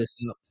loop All all right, this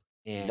up,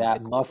 and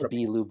that it's good for must the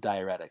be loop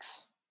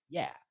diuretics.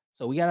 Yeah.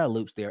 So we got our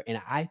loops there.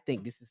 And I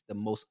think this is the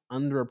most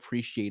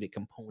underappreciated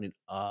component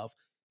of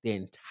the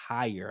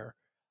entire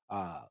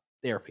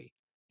therapy.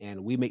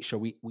 And we make sure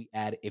we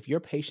add, if your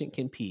patient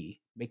can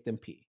pee, make them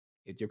pee.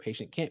 If your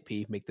patient can't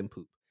pee, make them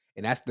poop.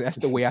 And that's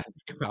the way I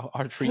think about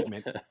our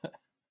treatments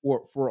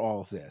for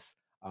all of this.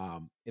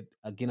 If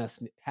again,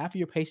 half of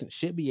your patients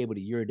should be able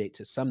to urinate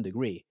to some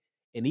degree,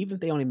 and even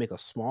if they only make a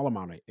small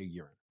amount of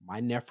urine,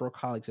 my nephro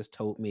colleagues has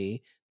told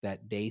me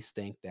that they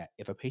think that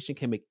if a patient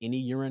can make any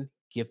urine,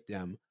 give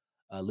them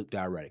a loop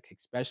diuretic,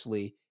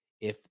 especially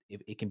if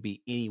it can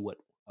be anywhat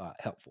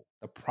helpful.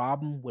 The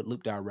problem with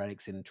loop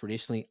diuretics, and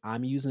traditionally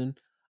I'm using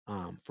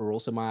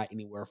furosemide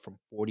anywhere from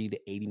 40 to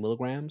 80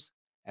 milligrams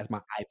as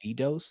my IV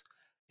dose,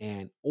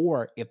 and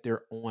or if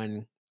they're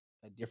on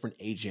a different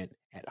agent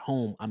at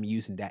home, I'm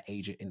using that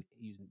agent and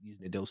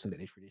using the dosing that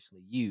they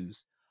traditionally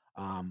use.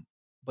 Um,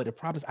 but the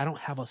problem is I don't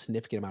have a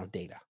significant amount of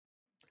data.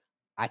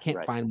 I can't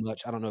Right. find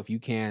much. I don't know if you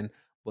can,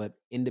 but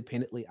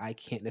independently, I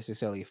can't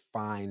necessarily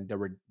find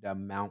the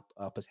amount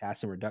of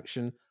potassium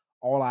reduction.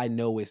 All I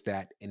know is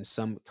that in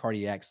some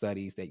cardiac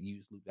studies that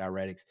use loop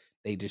diuretics,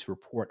 they just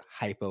report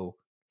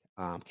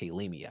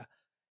hypokalemia,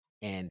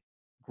 and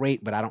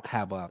great, but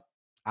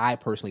I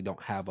personally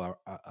don't have a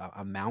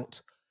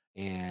amount,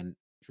 and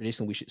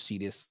traditionally, we should see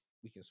this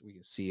we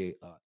can see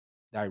a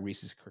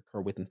diuresis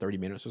occur within 30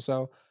 minutes or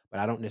so, but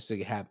I don't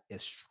necessarily have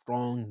as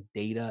strong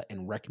data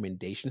and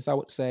recommendations, I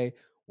would say,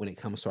 when it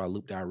comes to our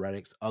loop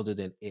diuretics, other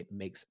than it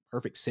makes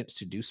perfect sense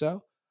to do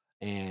so,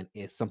 and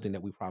it's something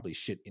that we probably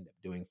should end up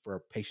doing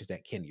for patients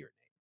that can urinate.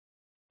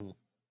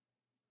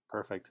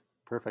 Perfect.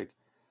 Perfect.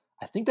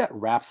 I think that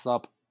wraps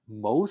up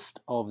most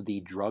of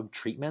the drug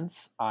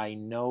treatments. I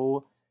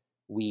know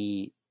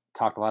we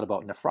talked a lot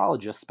about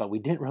nephrologists, but we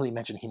didn't really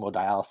mention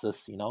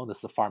hemodialysis. This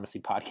is a pharmacy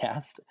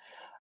podcast.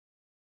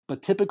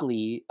 But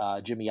typically,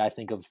 Jimmy, I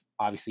think of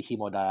obviously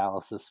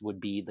hemodialysis would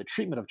be the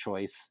treatment of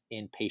choice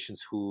in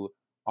patients who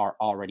are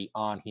already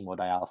on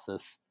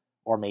hemodialysis,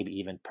 or maybe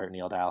even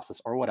peritoneal dialysis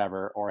or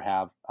whatever, or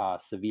have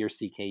severe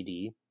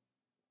CKD,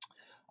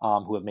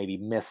 who have maybe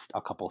missed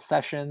a couple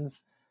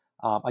sessions.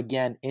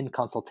 Again, in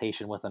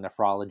consultation with a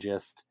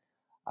nephrologist.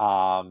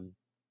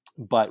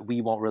 But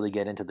we won't really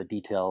get into the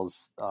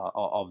details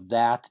of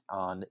that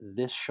on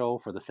this show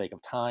for the sake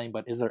of time.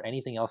 But is there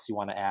anything else you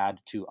want to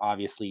add to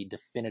obviously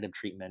definitive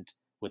treatment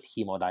with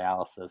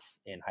hemodialysis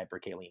in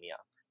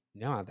hyperkalemia?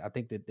 No, I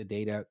think that the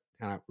data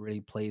kind of really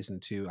plays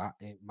into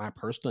and my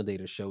personal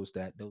data shows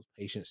that those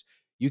patients,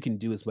 you can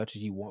do as much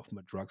as you want from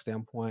a drug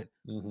standpoint,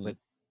 Mm-hmm. but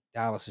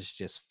dialysis is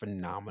just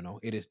phenomenal.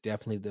 It is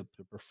definitely the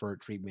preferred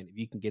treatment. If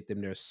you can get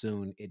them there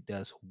soon, it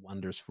does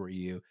wonders for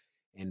you.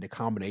 And the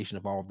combination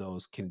of all of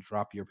those can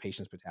drop your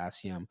patient's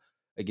potassium.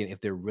 Again,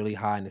 if they're really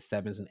high in the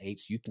sevens and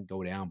eights, you can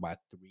go down by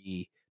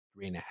 3.5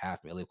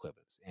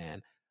 milliequivalents.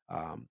 And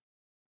um,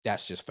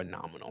 that's just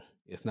phenomenal.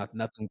 It's not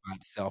nothing by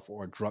itself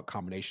or a drug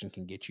combination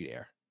can get you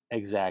there.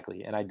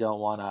 Exactly. And I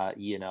don't want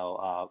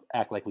to,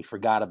 act like we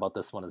forgot about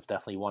this one. It's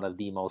definitely one of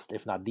the most,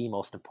 if not the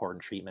most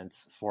important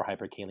treatments for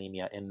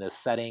hyperkalemia in this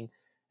setting.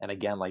 And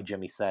again, like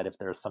Jimmy said, if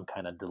there's some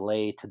kind of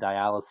delay to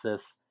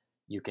dialysis,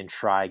 you can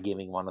try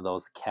giving one of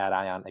those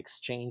cation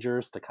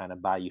exchangers to kind of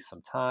buy you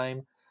some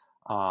time,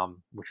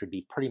 which would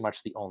be pretty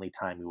much the only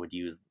time we would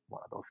use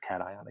one of those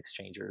cation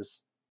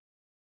exchangers.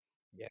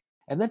 Yeah.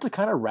 And then to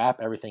kind of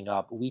wrap everything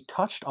up, we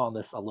touched on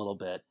this a little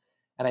bit.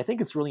 And I think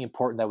it's really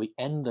important that we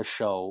end the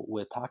show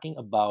with talking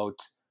about,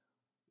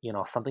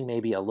 something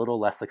maybe a little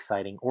less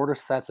exciting, order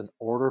sets and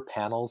order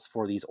panels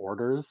for these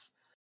orders.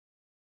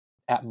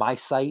 At my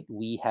site,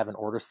 we have an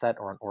order set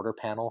or an order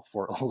panel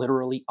for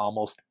literally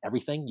almost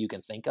everything you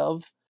can think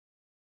of,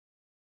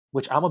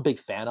 which I'm a big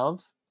fan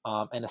of.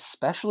 And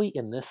especially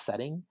in this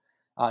setting,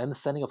 in the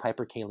setting of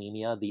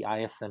hyperkalemia, the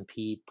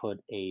ISMP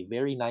put a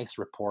very nice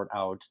report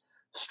out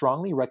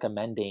strongly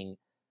recommending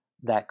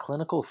that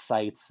clinical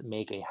sites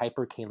make a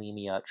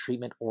hyperkalemia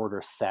treatment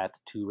order set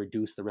to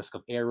reduce the risk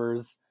of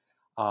errors,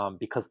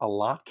 because a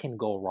lot can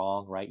go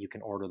wrong, right? You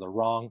can order the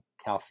wrong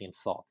calcium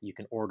salt. You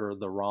can order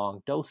the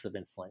wrong dose of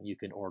insulin. You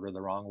can order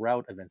the wrong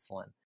route of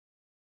insulin.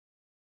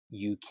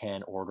 You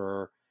can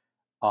order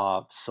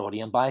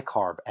sodium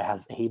bicarb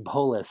as a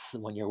bolus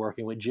when you're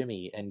working with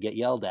Jimmy and get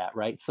yelled at,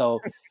 right? So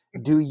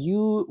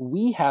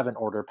we have an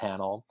order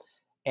panel,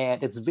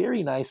 and it's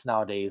very nice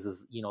nowadays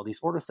is, these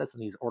order sets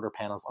and these order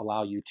panels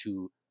allow you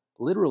to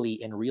literally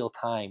in real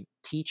time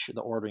teach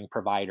the ordering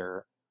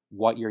provider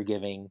what you're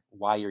giving,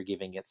 why you're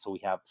giving it. So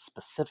we have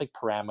specific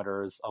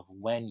parameters of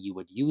when you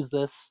would use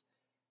this.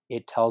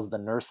 It tells the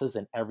nurses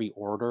in every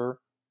order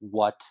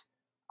what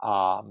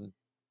um,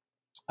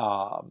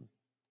 um,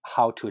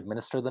 how to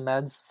administer the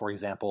meds. For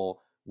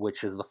example,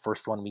 which is the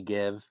first one we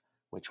give,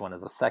 which one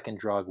is the second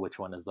drug, which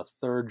one is the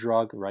third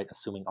drug, right?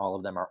 Assuming all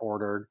of them are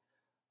ordered.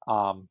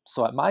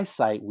 So at my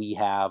site, we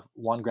have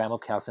 1 gram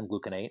of calcium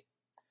gluconate.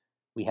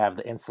 We have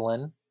the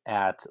insulin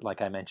at,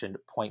 like I mentioned,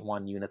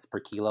 0.1 units per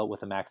kilo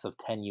with a max of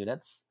 10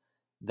 units.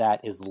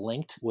 That is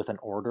linked with an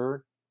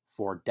order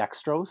for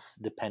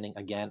dextrose, depending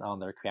again on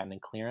their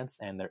creatinine clearance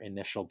and their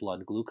initial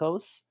blood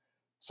glucose.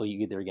 So you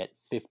either get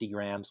 50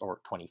 grams or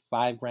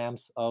 25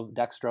 grams of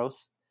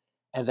dextrose.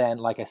 And then,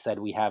 like I said,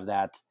 we have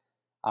that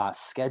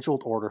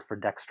scheduled order for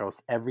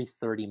dextrose every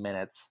 30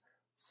 minutes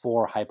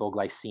for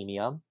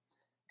hypoglycemia.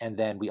 And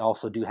then we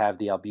also do have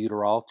the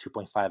albuterol,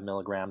 2.5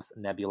 milligrams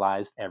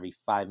nebulized every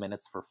 5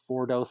 minutes for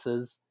 4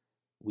 doses.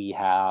 We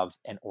have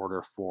an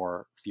order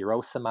for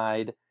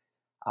furosemide.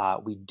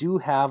 We do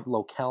have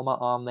Lokelma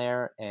on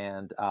there,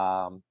 and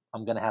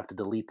I'm going to have to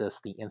delete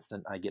this the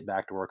instant I get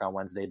back to work on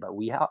Wednesday. But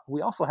we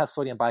also have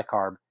sodium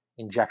bicarb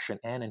injection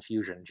and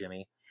infusion,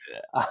 Jimmy.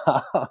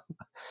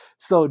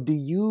 So do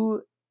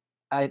you?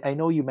 I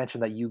know you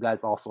mentioned that you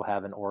guys also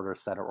have an order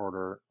set or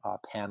order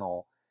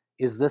panel.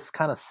 Is this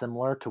kind of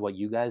similar to what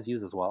you guys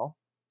use as well?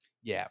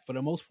 Yeah, for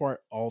the most part,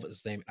 all of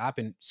it's the same. I've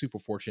been super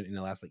fortunate in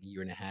the last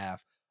year and a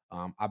half.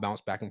 I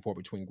bounced back and forth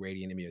between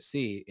Grady and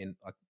MUSC in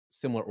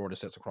similar order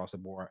sets across the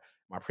board.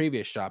 My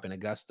previous shop in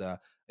Augusta,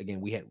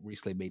 again, we had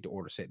recently made the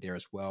order set there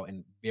as well,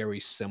 and very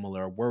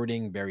similar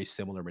wording, very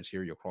similar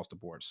material across the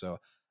board. So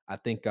I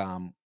think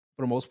for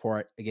the most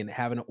part, again,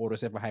 having an order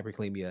set for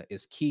hyperkalemia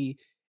is key,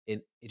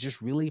 and it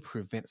just really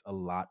prevents a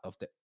lot of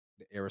the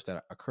errors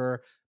that occur.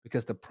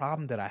 Because the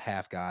problem that I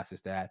have, guys,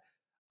 is that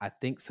I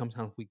think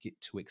sometimes we get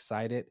too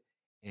excited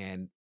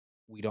and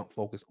we don't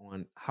focus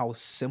on how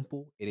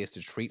simple it is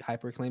to treat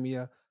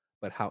hyperkalemia,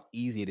 but how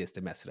easy it is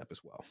to mess it up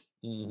as well.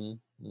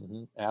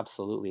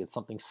 Absolutely. It's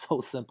something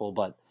so simple,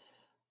 but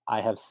I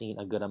have seen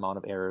a good amount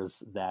of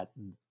errors that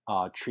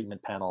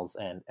treatment panels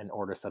and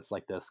order sets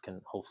like this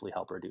can hopefully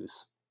help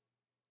reduce.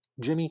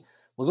 Jimmy,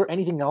 was there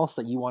anything else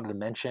that you wanted to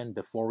mention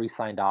before we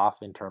signed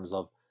off in terms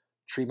of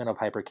treatment of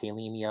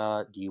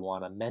hyperkalemia. Do you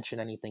want to mention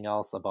anything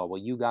else about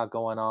what you got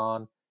going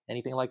on?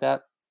 Anything like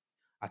that?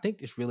 I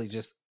think it's really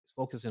just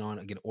focusing on,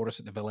 again, order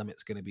set development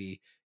is going to be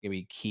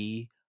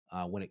key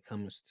when it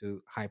comes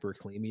to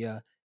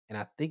hyperkalemia. And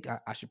I think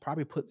I should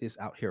probably put this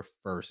out here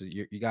first.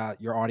 You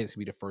got your audience to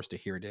be the first to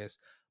hear this,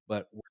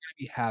 but we're going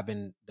to be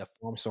having the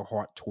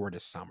Pharm-So-Hard tour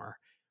this summer.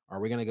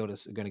 We're going to go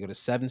to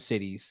 7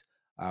 cities.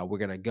 We're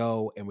going to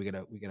go and we're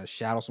gonna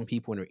shadow some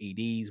people in their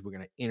EDs. We're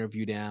going to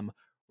interview them.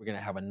 We're going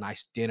to have a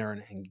nice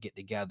dinner and get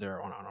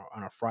together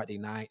on a Friday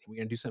night. And we're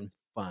going to do something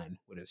fun,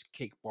 whether it's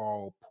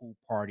kickball, pool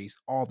parties,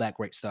 all that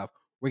great stuff.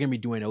 We're going to be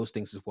doing those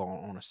things as well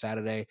on a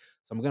Saturday.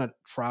 So I'm going to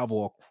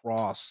travel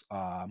across.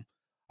 I'm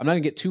not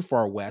going to get too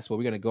far west, but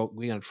we're going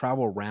to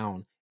travel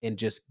around and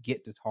just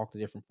get to talk to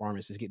different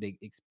pharmacists, get to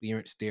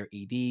experience their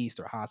EDs,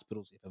 their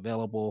hospitals, if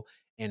available,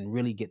 and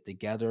really get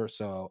together.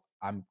 So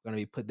I'm going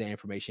to be putting that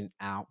information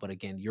out. But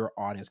again, your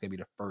audience is going to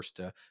be the first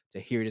to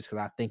hear this, because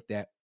I think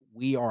that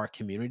we are a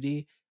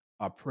community,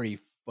 a pretty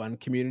fun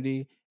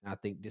community. And I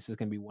think this is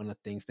going to be one of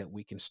the things that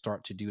we can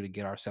start to do to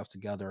get ourselves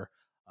together,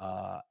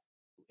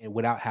 and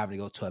without having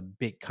to go to a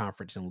big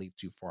conference and leave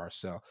too far.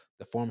 So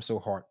the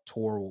Pharm-So-Hard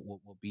tour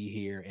will be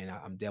here. And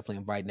I'm definitely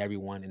inviting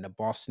everyone in the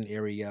Boston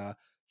area,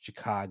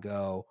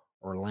 Chicago,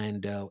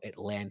 Orlando,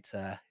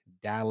 Atlanta,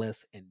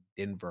 Dallas, and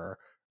Denver.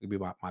 Will be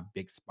my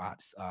big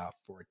spots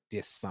for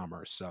this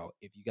summer. So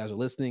if you guys are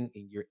listening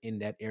and you're in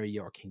that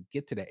area or can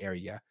get to that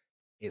area,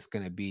 it's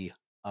going to be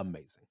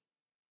amazing.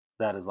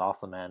 That is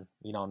awesome, man.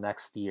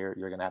 Next year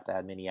you're gonna have to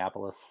add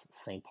Minneapolis,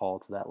 St. Paul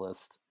to that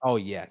list. Oh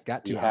yeah,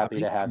 got Be to. happy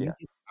to have you.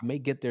 I may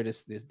get there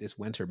this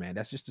winter, man.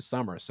 That's just the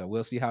summer, so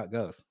we'll see how it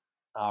goes.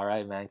 All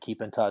right, man.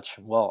 Keep in touch.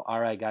 Well, all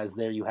right, guys.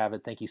 There you have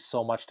it. Thank you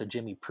so much to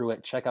Jimmy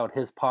Pruitt. Check out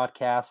his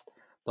podcast,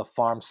 the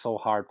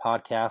Pharm-So-Hard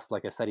podcast.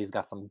 Like I said, he's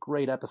got some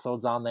great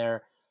episodes on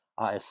there,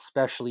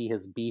 especially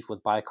his Beef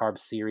with Bicarb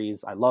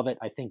series. I love it.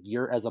 I think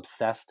you're as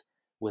obsessed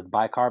with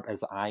bicarb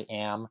as I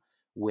am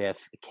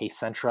with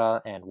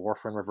Kcentra and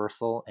warfarin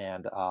reversal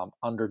and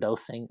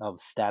underdosing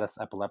of status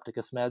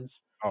epilepticus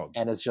meds. Oh,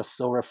 And it's just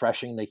so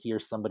refreshing to hear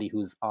somebody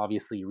who's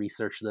obviously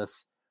researched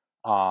this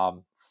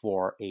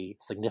for a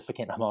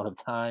significant amount of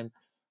time.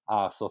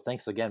 So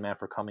thanks again, man,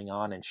 for coming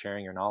on and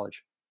sharing your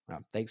knowledge.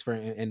 thanks for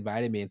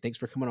inviting me, and thanks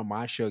for coming on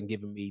my show and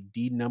giving me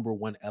the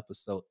 #1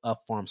 episode of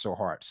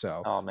Pharm-So-Hard.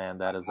 So, Oh, man,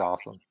 that is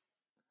awesome.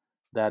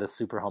 That is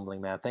super humbling,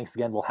 man. Thanks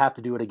again. We'll have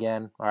to do it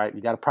again. All right. You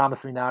got to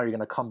promise me now you're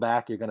going to come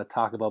back. You're going to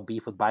talk about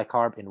beef with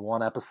bicarb in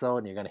one episode,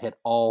 and you're going to hit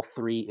all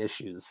 3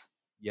 issues.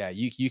 yeah,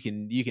 you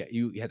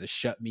have to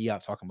shut me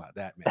up talking about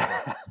that,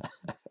 man.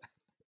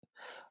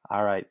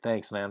 All right.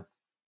 Thanks, man.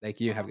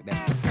 Thank you. Have a good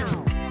day.